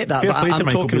 I get that, but I'm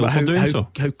talking about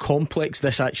how complex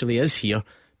this actually is here.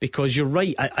 Because you're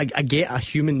right, I get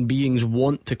human beings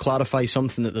want to clarify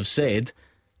something that they've said,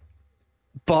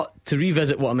 but to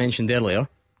revisit what I mentioned earlier,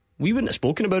 we wouldn't have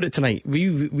spoken about it tonight.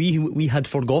 We had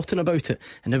forgotten about it,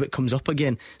 and now it comes up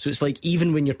again. So it's like,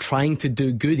 even when you're trying to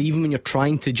do good, even when you're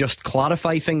trying to just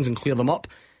clarify things and clear them up,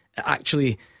 it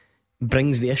actually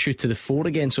brings the issue to the fore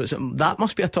again. So that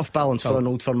must be a tough balance for an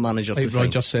Old Firm manager to find. Like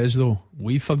Roger says, though,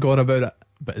 we forgot about it,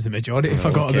 but as the majority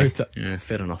forgot about it. Yeah,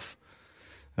 fair enough.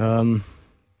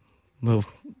 Well,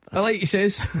 like he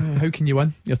says, how can you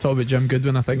win? You're talking about Jim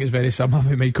Goodwin. I think it's very similar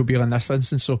with Michael Beale in this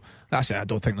instance. So that's it. I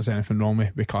don't think there's anything wrong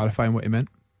with clarifying what he meant.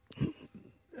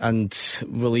 And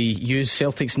will he use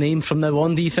Celtic's name from now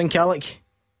on, do you think, Alec?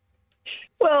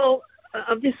 Well,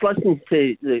 I've just listened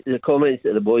to the comments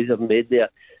that the boys have made there.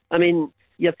 I mean,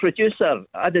 your producer,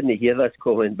 I didn't hear this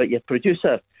comment, but your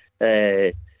producer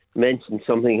mentioned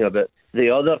something about the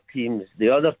other team's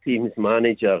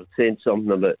manager saying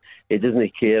something about he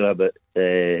doesn't care about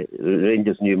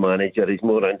Rangers' new manager. He's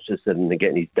more interested in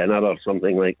getting his dinner or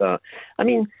something like that. I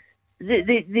mean,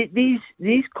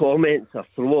 these comments are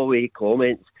throwaway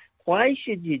comments. Why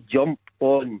should you jump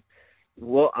on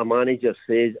what a manager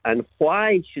says, and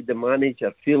why should the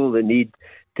manager feel the need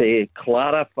to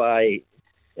clarify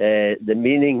the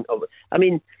meaning of it? I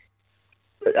mean,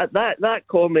 that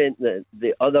comment that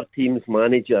the other team's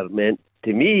manager meant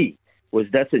to me was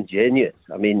disingenuous.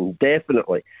 I mean,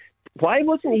 definitely. Why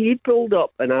wasn't he pulled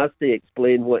up and asked to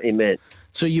explain what he meant?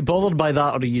 So are you bothered by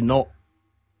that, or are you not?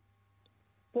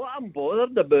 What I'm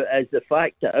bothered about is the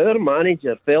fact that our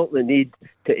manager felt the need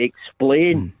to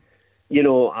explain,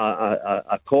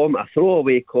 a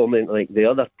throwaway comment like the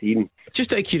other team.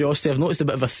 Just out of curiosity, I've noticed a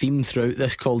bit of a theme throughout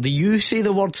this call. Do you say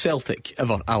the word Celtic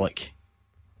ever, Alec?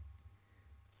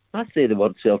 I say the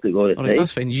word Celtic all the time.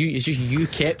 That's fine. You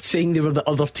kept saying they were the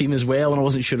other team as well, and I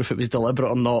wasn't sure if it was deliberate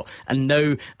or not. And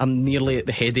now I'm nearly at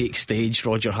the headache stage,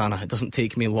 Roger Hannah. It doesn't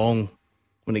take me long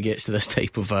when it gets to this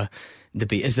type of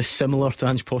debate. Is this similar to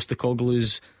Ange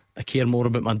Postecoglou's "I care more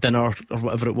about my dinner" or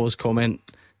whatever it was comment?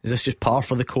 Is this just par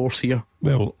for the course here?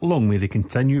 Well, long may they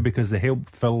continue, because they help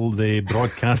fill the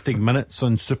broadcasting minutes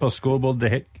on Super Scoreboard.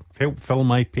 They help fill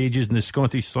my pages in the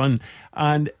Scottish Sun,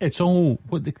 and it's all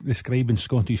what they describe in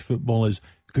Scottish football as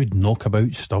good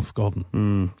knockabout stuff, Gordon. Do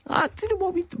you know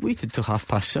what? We waited till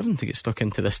 7:30 to get stuck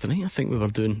into this tonight. I think we were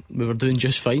doing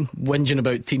just fine, whinging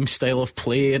about team style of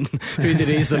play and who they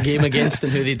raise their game against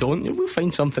and who they don't. We'll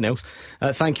find something else.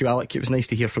 Thank you, Alec. It was nice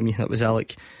to hear from you. That was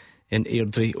Alec in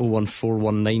Airdrie.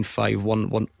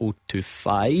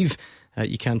 01419511025.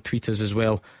 You can tweet us as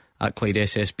well at Clyde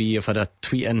SSB. I've had a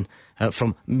tweet in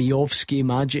from Miovski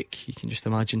Magic. You can just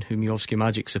imagine who Miovski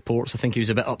Magic supports. I think he was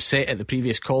a bit upset at the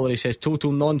previous caller. He says,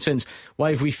 total nonsense.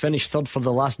 Why have we finished third for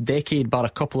the last decade, bar a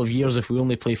couple of years, if we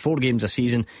only play 4 games a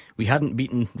season? We hadn't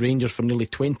beaten Rangers for nearly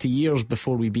 20 years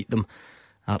before we beat them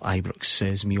at Ibrox,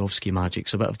 says Miovski Magic.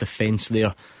 So a bit of defence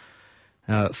there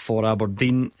for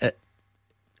Aberdeen.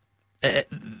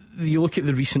 You look at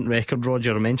the recent record,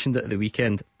 Roger, I mentioned it at the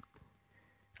weekend.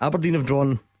 Aberdeen have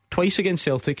drawn twice against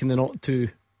Celtic in the not too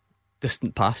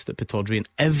distant past at Pittodrie, and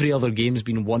every other game's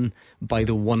been won by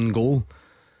the 1 goal.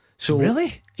 So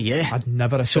really? Yeah, I'd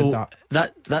never have said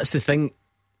that. That's the thing.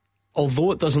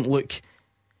 Although it doesn't look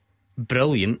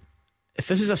brilliant, if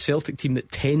this is a Celtic team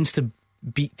that tends to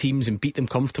beat teams and beat them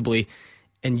comfortably,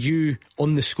 and you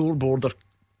on the scoreboard are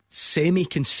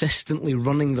semi-consistently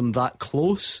running them that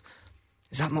close,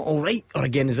 is that not alright? Or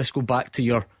again, does this go back to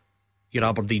your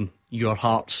Aberdeen, your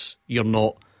Hearts, you're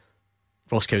not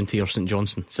Ross County or St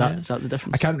Johnstone? Is that the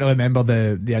difference? I can't really remember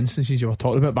the instances you were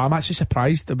talking about, but I'm actually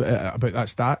surprised about that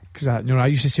stat, because I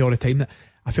used to say all the time that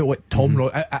I felt like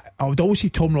I would always see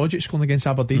Tom Rogic scoring against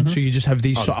Aberdeen, so you just have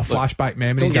these sort of flashback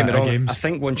memories of games. I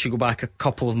think once you go back a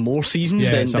couple of more seasons,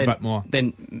 it's a bit more.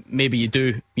 Then maybe you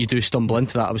do stumble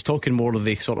into that. I was talking more of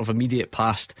the sort of immediate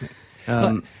past.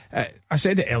 I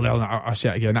said it earlier and I'll say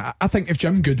it again. I think if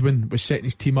Jim Goodwin was setting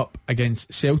his team up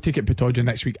against Celtic at Pittodrie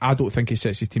next week, I don't think he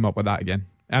sets his team up with that again.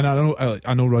 And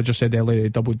I know Roger said earlier he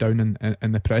doubled down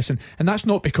in the pressing, and that's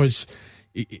not because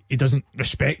he doesn't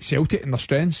respect Celtic and their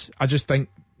strengths. I just think,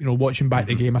 watching back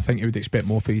the game, I think he would expect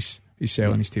more for his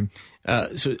cell and his team.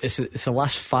 So it's the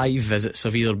last 5 visits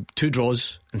of either 2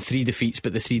 draws and 3 defeats,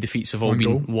 but the 3 defeats have all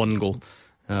been 1 goal.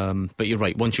 But you're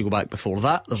right, once you go back before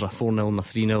that, there's a 4-0 and a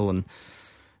 3-0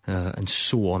 and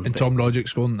so on. And Tom Roderick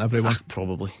scoring everyone.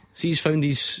 Probably. See, he's found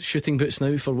his shooting boots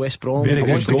now for West Brom. I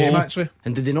watched the game actually.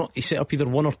 And did they not? He set up either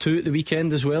 1 or 2 at the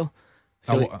weekend as well.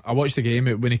 I watched the game.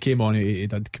 When he came on, he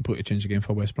did completely change the game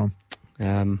for West Brom.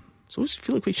 So I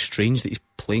feel like quite strange that he's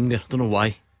playing there. I don't know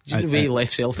why. The way he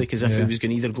left Celtic as if he was going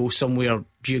to either go somewhere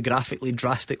geographically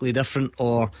drastically different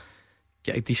or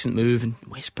get a decent move in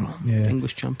West Brom,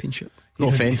 English Championship. No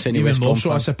offence, any West Brom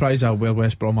fans. I'm surprised at where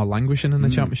West Brom are languishing in the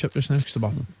Championship just now, because they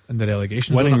were in the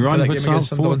relegation winning zone. Run, what's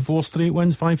that? 4 straight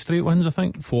wins, 5 straight wins, I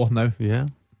think. 4 now. Yeah.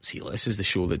 See, this is the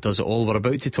show that does it all. We're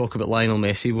about to talk about Lionel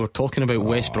Messi. We're talking about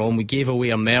West Brom. We gave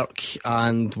away a Merc,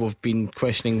 and we've been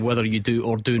questioning whether you do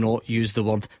or do not use the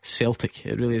word Celtic.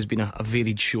 It really has been a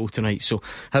varied show tonight. So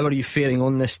how are you faring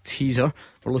on this teaser?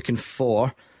 We're looking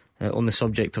for, on the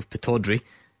subject of Pittodrie,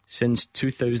 since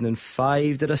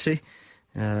 2005, did I say?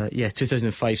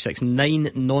 2005-06.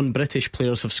 9 non-British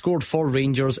players have scored for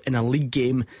Rangers in a league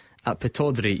game at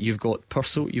Pittodrie. You've got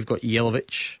Purcell, you've got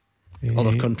Jelavic.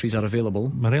 Other countries are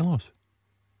available. Morelos.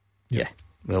 Yeah,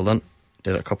 well done.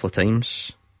 Did it a couple of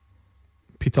times.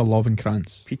 Peter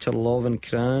Lovenkrantz.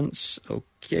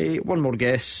 Okay, one more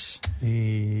guess.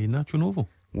 Nacho Novo.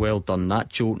 Well done,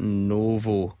 Nacho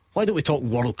Novo. Why don't we talk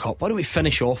World Cup? Why don't we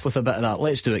finish off with a bit of that?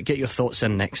 Let's do it. Get your thoughts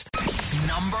in next.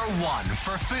 Number 1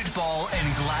 for football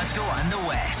in Glasgow and the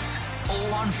West.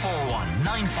 0141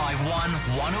 951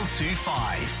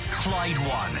 1025. Clyde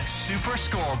One Super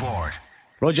Scoreboard.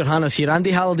 Roger Hannah's here. Andy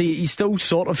Halliday, he's still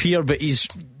sort of here, but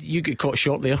you get caught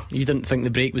short there. You didn't think the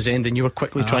break was ending. You were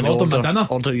quickly trying to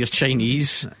order your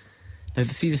Chinese. Now,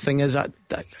 see, the thing is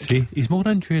see, he's more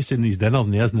interested in his dinner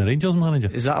than he is in the Rangers manager.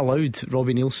 Is that allowed?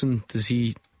 Robbie Nielsen,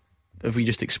 have we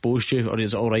just exposed you, or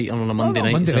is it alright on a Monday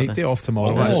night? Monday night, day off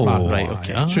tomorrow. Right,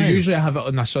 okay. Aye. So usually I have it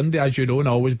on a Sunday, as you know, and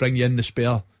I always bring you in the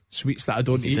spare sweets that I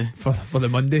don't eat for the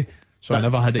Monday. So I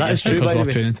never had it yesterday because we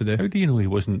were training today. How do you know he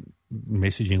wasn't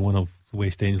messaging one of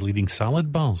West End's leading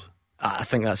salad bars? I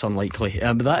think that's unlikely,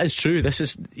 but that is true.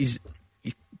 He's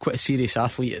quite a serious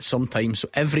athlete at some time, so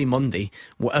every Monday,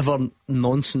 whatever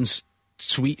nonsense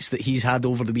sweets that he's had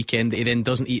over the weekend that he then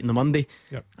doesn't eat on the Monday,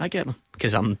 I get them,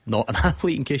 because I'm not an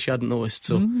athlete, in case you hadn't noticed.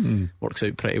 So works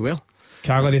out pretty well.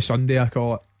 Calorie Sunday, I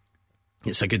call it.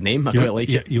 It's a good name. I quite like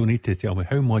it. You'll need to tell me,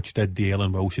 how much did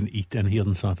Ellen Wilson eat in here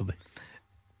on Saturday?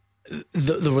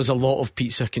 There was a lot of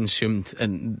pizza consumed,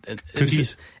 and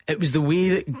cookies. It was the way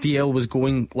that DL was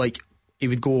going. Like, he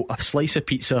would go a slice of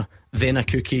pizza, then a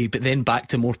cookie, but then back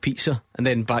to more pizza, and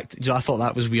then back to, I thought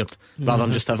that was weird, rather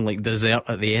than just having like dessert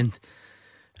at the end.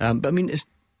 But I mean, it's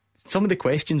some of the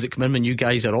questions that come in when you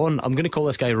guys are on. I'm going to call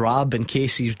this guy Rab in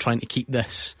case he's trying to keep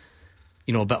this,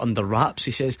 a bit under wraps.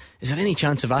 He says, is there any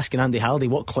chance of asking Andy Halliday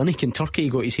what clinic in Turkey he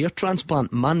got his hair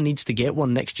transplant? Man needs to get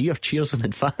one next year. Cheers in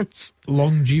advance.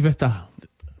 Longevita.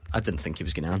 I didn't think he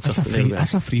was going to answer.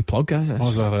 That's a free plug, guys.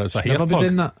 It's a hair never plug. Been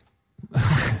doing that.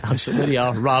 Absolutely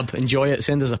are. Rab, enjoy it.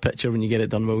 Send us a picture when you get it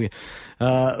done, will you?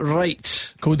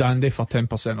 Right. Code Andy for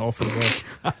 10% off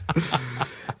as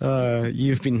well.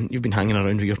 You've been hanging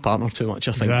around with your partner too much,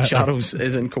 I think. Exactly. Charles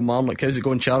is in Kilmarnock. How's it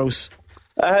going, Charles?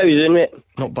 How you doing, mate?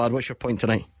 Not bad. What's your point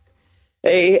tonight?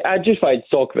 Hey, I just wanted to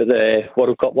talk about the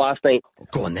World Cup last night.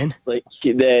 Go on then. Like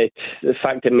the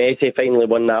fact that Messi finally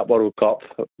won that World Cup.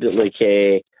 Like,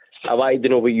 I wanted to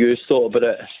know what you thought about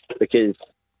it, because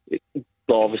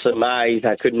obviously in my eyes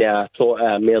I couldn't have thought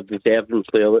a more deserving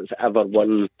player that's ever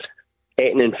won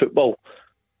anything in football.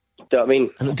 Do you know what I mean?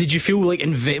 And did you feel like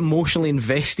emotionally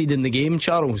invested in the game,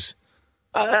 Charles?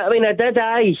 I mean, I did.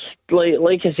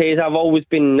 Like I said,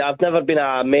 I've never been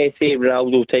a Messi,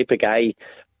 Ronaldo type of guy,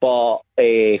 but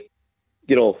I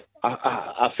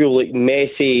feel like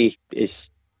Messi is.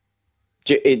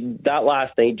 That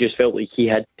last night just felt like he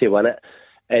had to win it,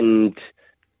 and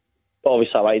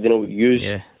obviously I don't know what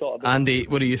you thought about. Andy,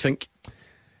 what do you think?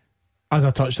 As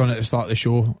I touched on at the start of the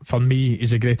show, for me,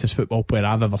 he's the greatest football player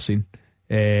I've ever seen.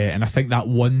 And I think that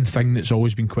one thing that's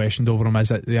always been questioned over him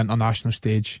is at the international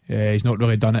stage. He's not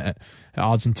really done it at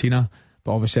Argentina,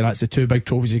 but obviously that's the 2 big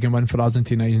trophies he can win for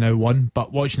Argentina. He's now won.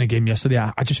 But watching the game yesterday,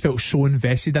 I just felt so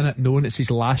invested in it, knowing it's his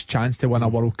last chance to win a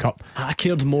World Cup. I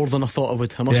cared more than I thought I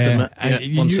would, I must admit. And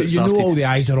you know all the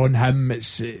eyes are on him. It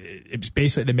was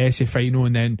basically the Messi final,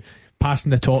 and then passing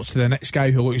the torch to the next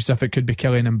guy who looks as if it could be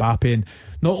Kylian Mbappe. And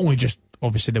not only just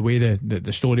obviously the way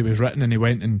the story was written, and he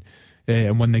went and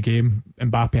won the game.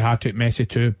 Mbappe hat-trick, Messi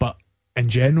too. But in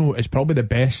general, it's probably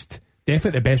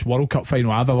definitely the best World Cup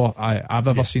final I've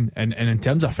ever seen. And in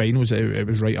terms of finals, it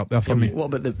was right up there for me.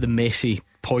 What about the Messi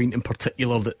point in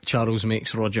particular that Charles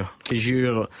makes, Roger? Because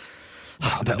you're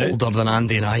a bit older than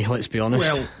Andy and I, let's be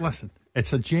honest. Well, listen,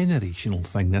 It's a generational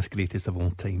thing, this greatest of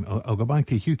all time. I'll go back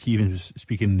to Hugh Keevins was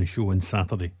speaking in the show on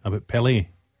Saturday about Pelé.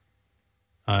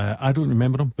 I don't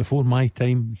remember him. Before my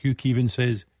time, Hugh Keevins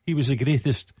says he was the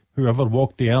greatest who ever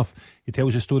walked the earth. He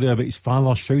tells a story about his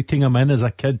father shouting him in as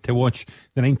a kid to watch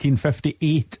the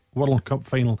 1958 World Cup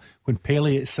final when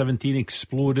Pelé at 17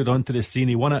 exploded onto the scene.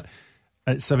 He won it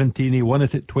at 17, he won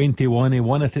it at 21, he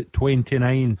won it at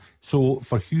 29. So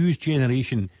for Hugh's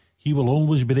generation, he will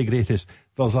always be the greatest.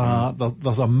 There's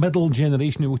a middle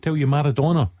generation who will tell you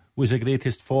Maradona was the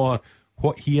greatest for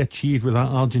what he achieved with that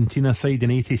Argentina side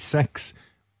in '86.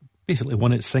 Basically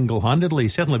won it single-handedly. He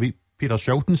certainly beat Peter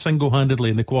Shilton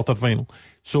single-handedly in the quarter-final.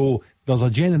 So there's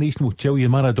a generation who will tell you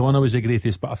Maradona was the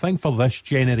greatest, but I think for this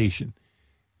generation,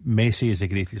 Messi is the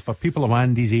greatest. For people of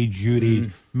Andy's age, your age,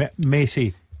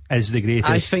 Messi is the greatest.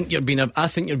 I think you're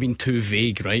being too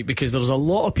vague, right? Because there's a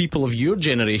lot of people of your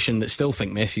generation that still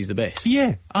think Messi's the best.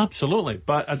 Yeah, absolutely.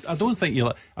 But I don't think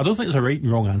there's a right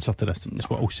and wrong answer to this. That's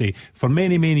what I'll say. For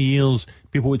many, many years,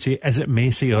 people would say, is it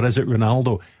Messi or is it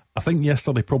Ronaldo? I think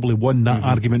yesterday probably won that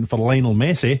argument for Lionel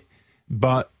Messi.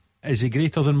 But is he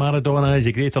greater than Maradona? Is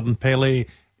he greater than Pelé?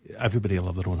 Everybody will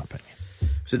have their own opinion.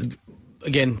 So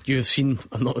again, you've seen.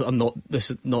 I'm not.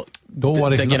 This is not. Don't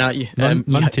worry, digging at you.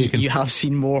 None taken. You have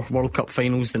seen more World Cup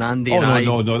finals than Andy.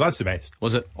 No, that's the best.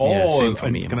 Was it? Oh, for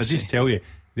me, can I just tell you,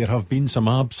 there have been some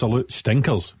absolute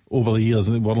stinkers over the years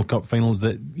in the World Cup finals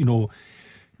that, you know,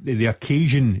 the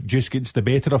occasion just gets the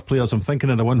better of players. I'm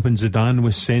thinking of the one when Zidane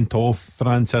was sent off,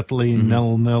 France, Italy,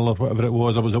 0-0 or whatever it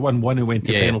was. There was a 1-1 who went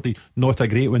to penalties. Not a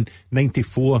great one.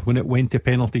 94 when it went to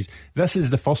penalties. This is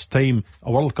the first time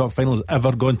a World Cup final has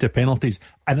ever gone to penalties,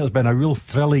 and it's been a real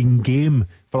thrilling game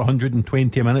for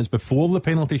 120 minutes before the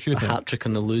penalty shootout. A hat-trick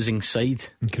on the losing side.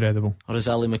 Incredible. Or as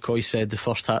Ali McCoy said, the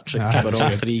first hat-trick where all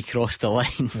three crossed the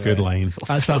line. Good line.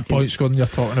 That's that point scoring you're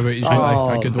talking about. He's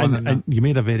really a good one. And you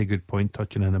made a very good point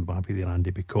touching on Mbappe there,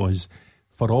 Andy, because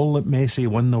for all that Messi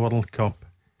won the World Cup,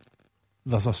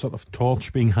 there's a sort of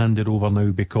torch being handed over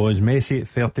now, because Messi at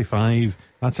 35,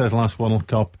 that's his last World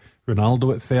Cup.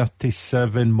 Ronaldo at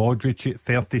 37, Modric at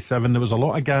 37. There was a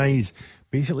lot of guys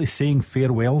basically saying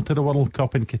farewell to the World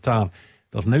Cup in Qatar.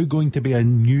 There's now going to be a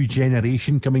new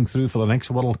generation coming through for the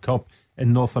next World Cup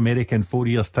in North America in 4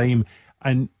 years' time,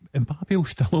 and Mbappe will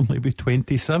still only be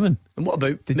 27. And what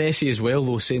about Messi as well,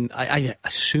 though, saying I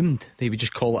assumed they would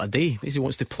just call it a day. Messi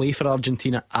wants to play for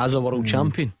Argentina as a world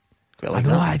champion. Like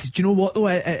do you know what, though,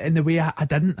 in the way I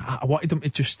didn't, I wanted him to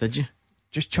just... Did you?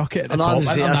 Just chuck it at the top. I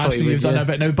thought you've done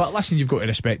it now, but listen, you've got to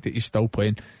respect that he's still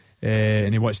playing,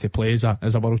 and he wants to play as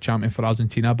a world champion for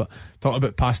Argentina. But talking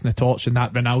about passing the torch and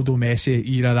that Ronaldo Messi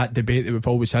era, that debate that we've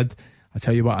always had, I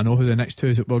tell you what, I know who the next two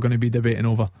is that we're going to be debating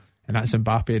over, and that's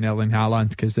Mbappe and Erling Haaland,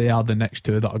 because they are the next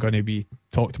two that are going to be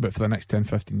talked about for the next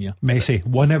 10-15 years. Messi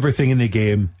won everything in the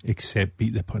game except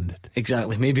beat the pundit.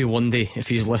 Exactly. Maybe one day if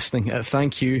he's listening.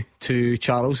 Thank you to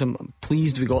Charles. I'm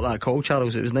pleased we got that call,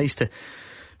 Charles. It was nice to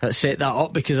set that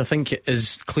up, because I think it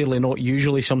is clearly not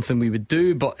usually something we would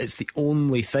do, but it's the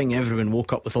only thing everyone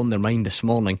woke up with on their mind this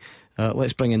morning.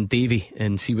 Let's bring in Davey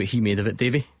and see what he made of it.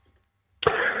 Davey?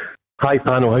 Hi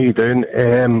panel, how you doing?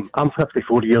 I'm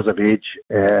 54 years of age,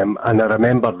 and I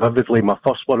remember vividly, my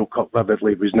first World Cup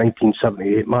vividly was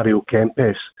 1978, Mario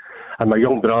Kempes, and my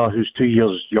young brother, who's 2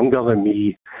 years younger than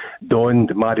me,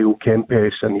 donned Mario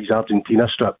Kempes and his Argentina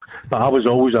strip. But I was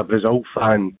always a Brazil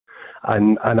fan,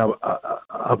 and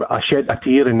I shed a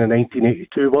tear in the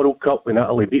 1982 World Cup when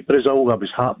Italy beat Brazil. I was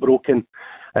heartbroken.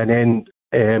 And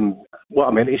then what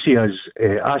I meant to say is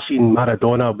I seen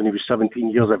Maradona when he was 17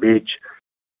 years of age,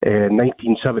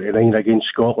 1979 against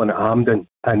Scotland at Hampden,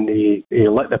 and he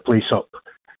lit the place up,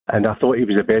 and I thought he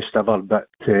was the best ever. But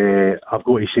I've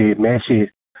got to say Messi,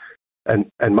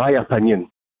 in my opinion,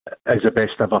 is the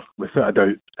best ever, without a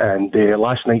doubt. And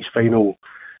last night's final,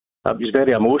 it was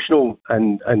very emotional,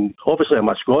 and obviously I'm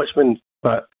a Scotsman,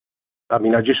 but I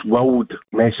mean, I just willed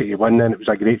Messi to win, and it was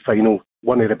a great final,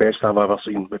 one of the best I've ever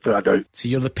seen, without a doubt. So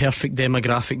you're the perfect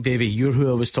demographic, Davey. You're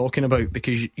who I was talking about,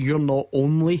 because you're not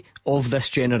only of this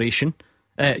generation,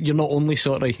 you're not only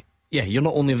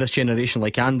of this generation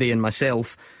like Andy and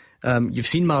myself. You've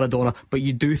seen Maradona, but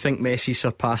you do think Messi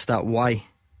surpassed that. Why?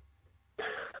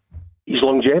 His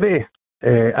longevity.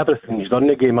 Everything he's done in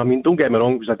the game. I mean, don't get me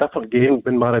wrong, it was a different game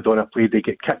when Maradona played. They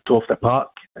get kicked off the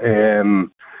park,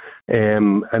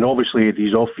 and obviously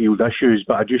these off-field issues,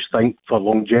 but I just think for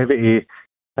longevity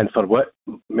and for what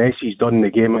Messi's done in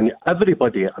the game, and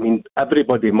everybody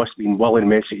must have been willing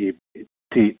Messi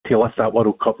to lift that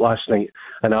World Cup last night,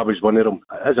 and I was one of them.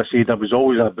 As I said, I was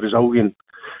always a Brazilian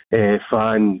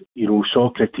fan, you know,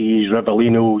 Socrates,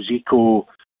 Rivellino, Zico,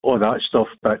 all that stuff,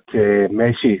 but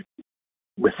Messi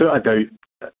without a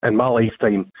doubt, in my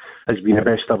lifetime, has been the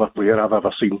best ever player I've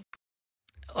ever seen.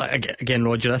 Again,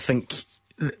 Roger, I think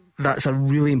that's a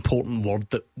really important word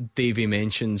that Davey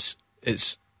mentions.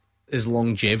 It's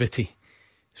longevity.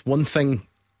 It's one thing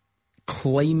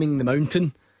climbing the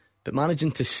mountain, but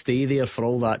managing to stay there for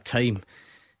all that time.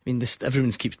 I mean,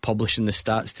 everyone keeps publishing the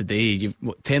stats today. You've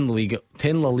 10 La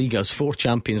Ligas, 4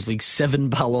 Champions Leagues, 7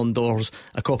 Ballon d'Ors,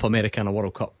 a Copa America and a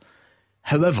World Cup.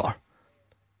 However,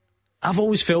 I've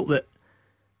always felt that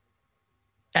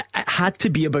it had to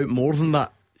be about more than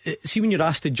that. See, when you're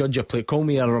asked to judge a player, call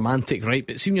me a romantic, right?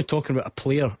 But see, when you're talking about a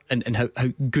player and how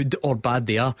good or bad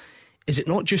they are, is it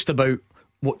not just about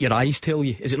what your eyes tell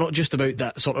you? Is it not just about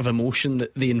that sort of emotion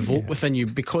that they invoke within you?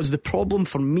 Because the problem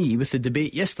for me with the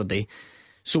debate yesterday,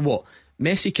 so what?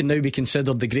 Messi can now be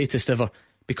considered the greatest ever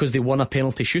because they won a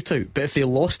penalty shootout. But if they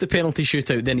lost the penalty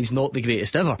shootout, then he's not the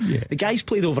greatest ever. The guy's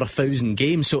played over 1,000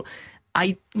 games, so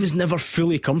I was never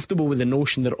fully comfortable with the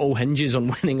notion that it all hinges on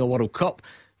winning a World Cup.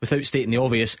 Without stating the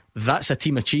obvious, that's a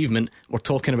team achievement. We're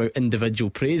talking about individual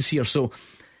praise here. So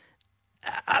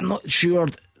I'm not sure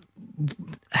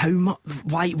how much.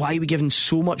 Why are we giving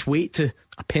so much weight to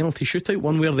a penalty shootout,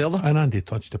 one way or the other? And Andy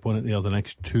touched upon it there. The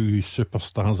next 2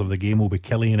 superstars of the game will be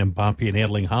Kylian Mbappe and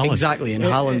Erling Haaland. Exactly, and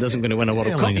Haaland isn't going to win a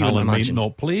World Cup. Erling Haaland might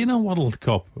not play in a World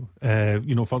Cup,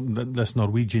 for this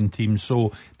Norwegian team.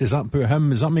 So does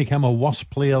that make him a worse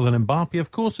player than Mbappe?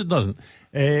 Of course it doesn't.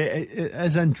 It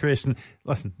is interesting.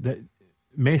 Listen,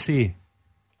 Messi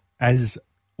is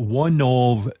one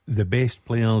of the best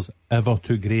players ever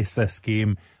to grace this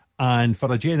game. And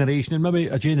for a generation, and maybe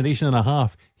a generation and a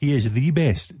half, he is the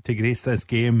best to grace this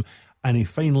game. And he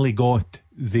finally got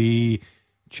the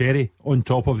cherry on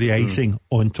top of the icing,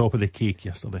 on top of the cake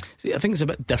yesterday. See, I think it's a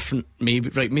bit different.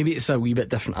 Maybe it's a wee bit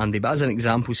different, Andy. But as an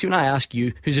example, see, when I ask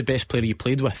you who's the best player you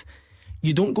played with,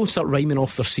 you don't go start rhyming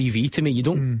off their CV to me. You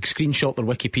don't screenshot their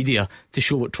Wikipedia to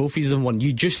show what trophies they've won.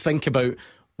 You just think about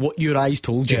what your eyes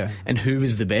told you and who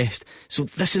was the best. So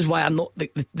this is why I'm not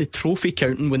the trophy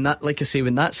counting when that, like I say,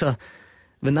 when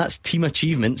that's team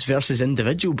achievements versus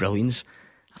individual brilliance.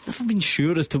 I've never been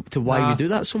sure as to why we do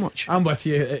that so much. I'm with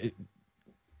you.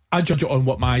 I judge it on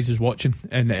what my eyes is watching,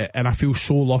 and I feel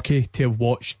so lucky to have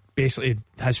watched basically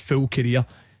his full career,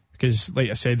 because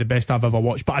like I said, the best I've ever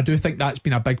watched. But I do think that's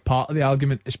been a big part of the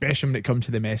argument, especially when it comes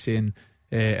to the Messi and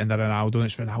the Ronaldo. And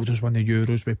it's Ronaldo's won the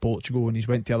Euros with Portugal, and he's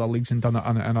went to other leagues and done it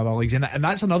in other leagues, and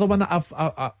that's another one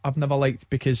that I've never liked,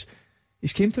 because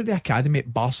he's came through the academy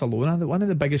at Barcelona, one of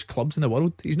the biggest clubs in the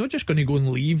world. He's not just going to go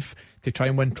and leave to try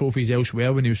and win trophies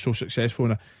elsewhere when he was so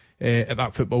successful at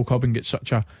that football club and get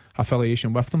such a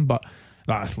affiliation with them. But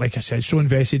like I said, so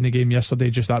invested in the game yesterday,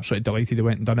 just absolutely delighted he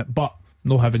went and done it. But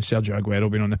no having Sergio Aguero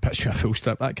being on the pitch with a full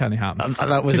strip, that can't happen.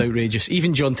 That was outrageous.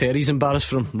 Even John Terry's embarrassed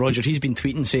for him. Roger, he's been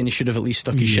tweeting saying he should have at least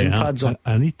stuck his shin pads on.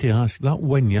 I need to ask, that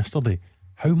win yesterday,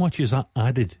 how much is that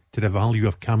added to the value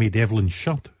of Cammy Devlin's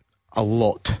shirt? A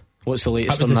lot. What's the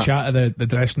latest that was on the that? chat of the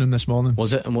dressing room this morning.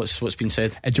 Was it? And what's been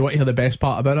said? Do you want to hear the best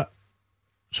part about it?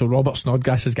 So Robert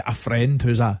Snodgrass has got a friend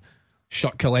who's a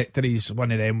shirt collector. He's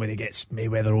one of them where he gets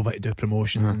Mayweather over to do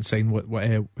promotions and sign what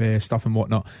stuff and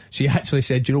whatnot. So he actually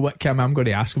said, do you know what, Kim, I'm going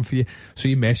to ask him for you. So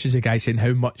he messages the guy saying,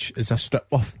 how much is a strip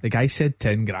worth? The guy said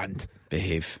 10 grand.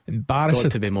 Behave. Embarrassing.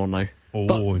 Got to be more now.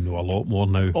 No, a lot more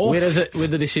now. Where is it? Where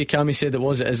did he say Cammy said it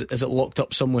was? Is it locked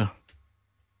up somewhere?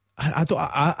 I've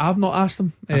not asked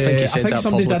him. I think he said that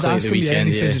somebody did publicly ask him, weekend, and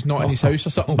he says it's not in his house or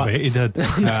something. I bet he did.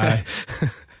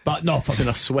 But no, it's in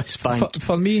a Swiss bank.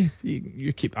 For me,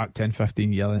 you keep that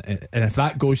 10-15 year, and if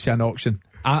that goes to an auction,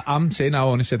 I'm saying I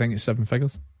honestly think it's 7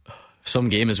 figures. Some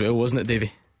game as well, wasn't it,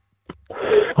 Davey?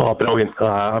 Oh, brilliant!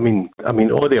 I mean,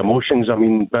 all the emotions. I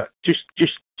mean, but just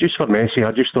for Messi,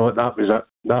 I just thought that was it.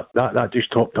 That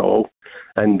just topped it all.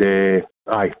 And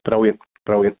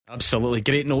brilliant. Absolutely,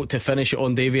 great note to finish it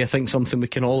on, Davey. I think something we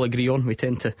can all agree on. We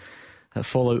tend to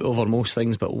fall out over most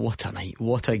things, but what a night,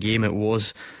 what a game it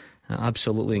was.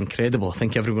 Absolutely incredible. I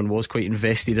think everyone was quite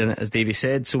invested in it, as Davey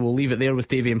said. So we'll leave it there with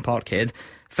Davey and Parkhead.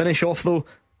 Finish off though,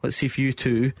 let's see if you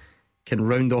two can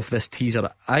round off this teaser.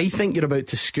 I think you're about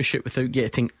to scoosh it without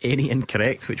getting any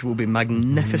incorrect, which will be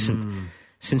magnificent.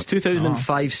 Since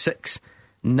 2005-06,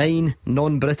 9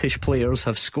 non-British players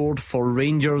have scored for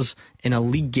Rangers in a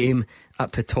league game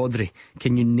at Pittodrie.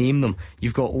 Can you name them?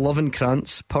 You've got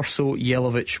Lovenkrantz, Perso,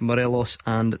 Jelavic, Morelos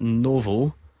and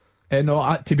Novo.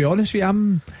 No, to be honest with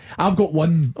you, I've got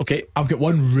one. Okay, I've got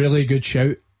one really good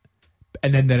shout,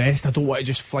 and then the rest I don't want to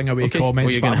just fling away comments. Well,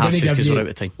 you're going to have to because we're out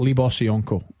of time. Libor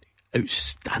Sionko.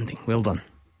 Outstanding, well done.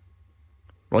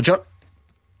 Roger, are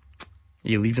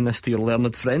you leaving this to your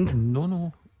learned friend?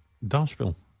 No,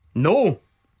 Darsville. No.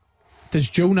 Does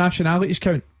dual nationalities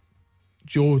count?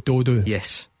 Joe Dodo.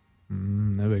 Yes.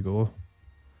 There we go.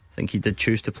 I think he did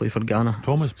choose to play for Ghana.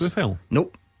 Thomas Buffel.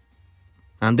 Nope.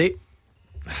 Andy?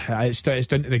 It's down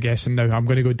to the guessing now. I'm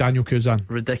going to go Daniel Curzan.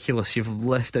 Ridiculous. You've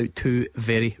left out two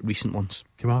very recent ones.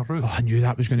 Kemar Roof. Oh, I knew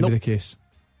that was going to be the case.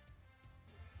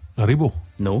 Aribo.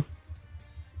 No.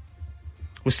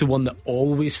 What's the one that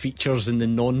always features in the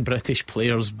non-British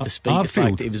players, despite the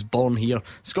fact that he was born here?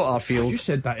 Scott Arfield. You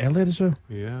said that earlier as well.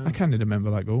 Yeah. I can't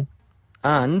remember that goal.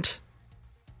 And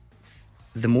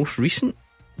the most recent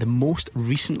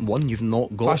one you've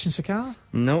not got. Fashion Sakala?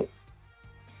 No.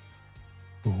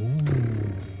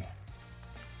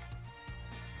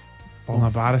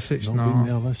 Borna Barisic, Not been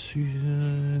there this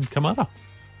season. Kamara.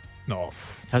 No.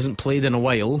 Hasn't played in a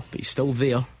while, but he's still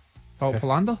there. Paul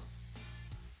Palander?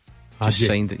 Just Hadji.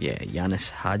 signed it, yeah. Yanis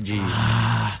Hadji.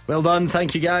 Well done,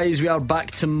 thank you guys. We are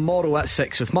back tomorrow at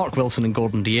 6 with Mark Wilson and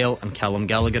Gordon DL, and Callum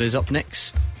Gallagher is up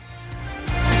next.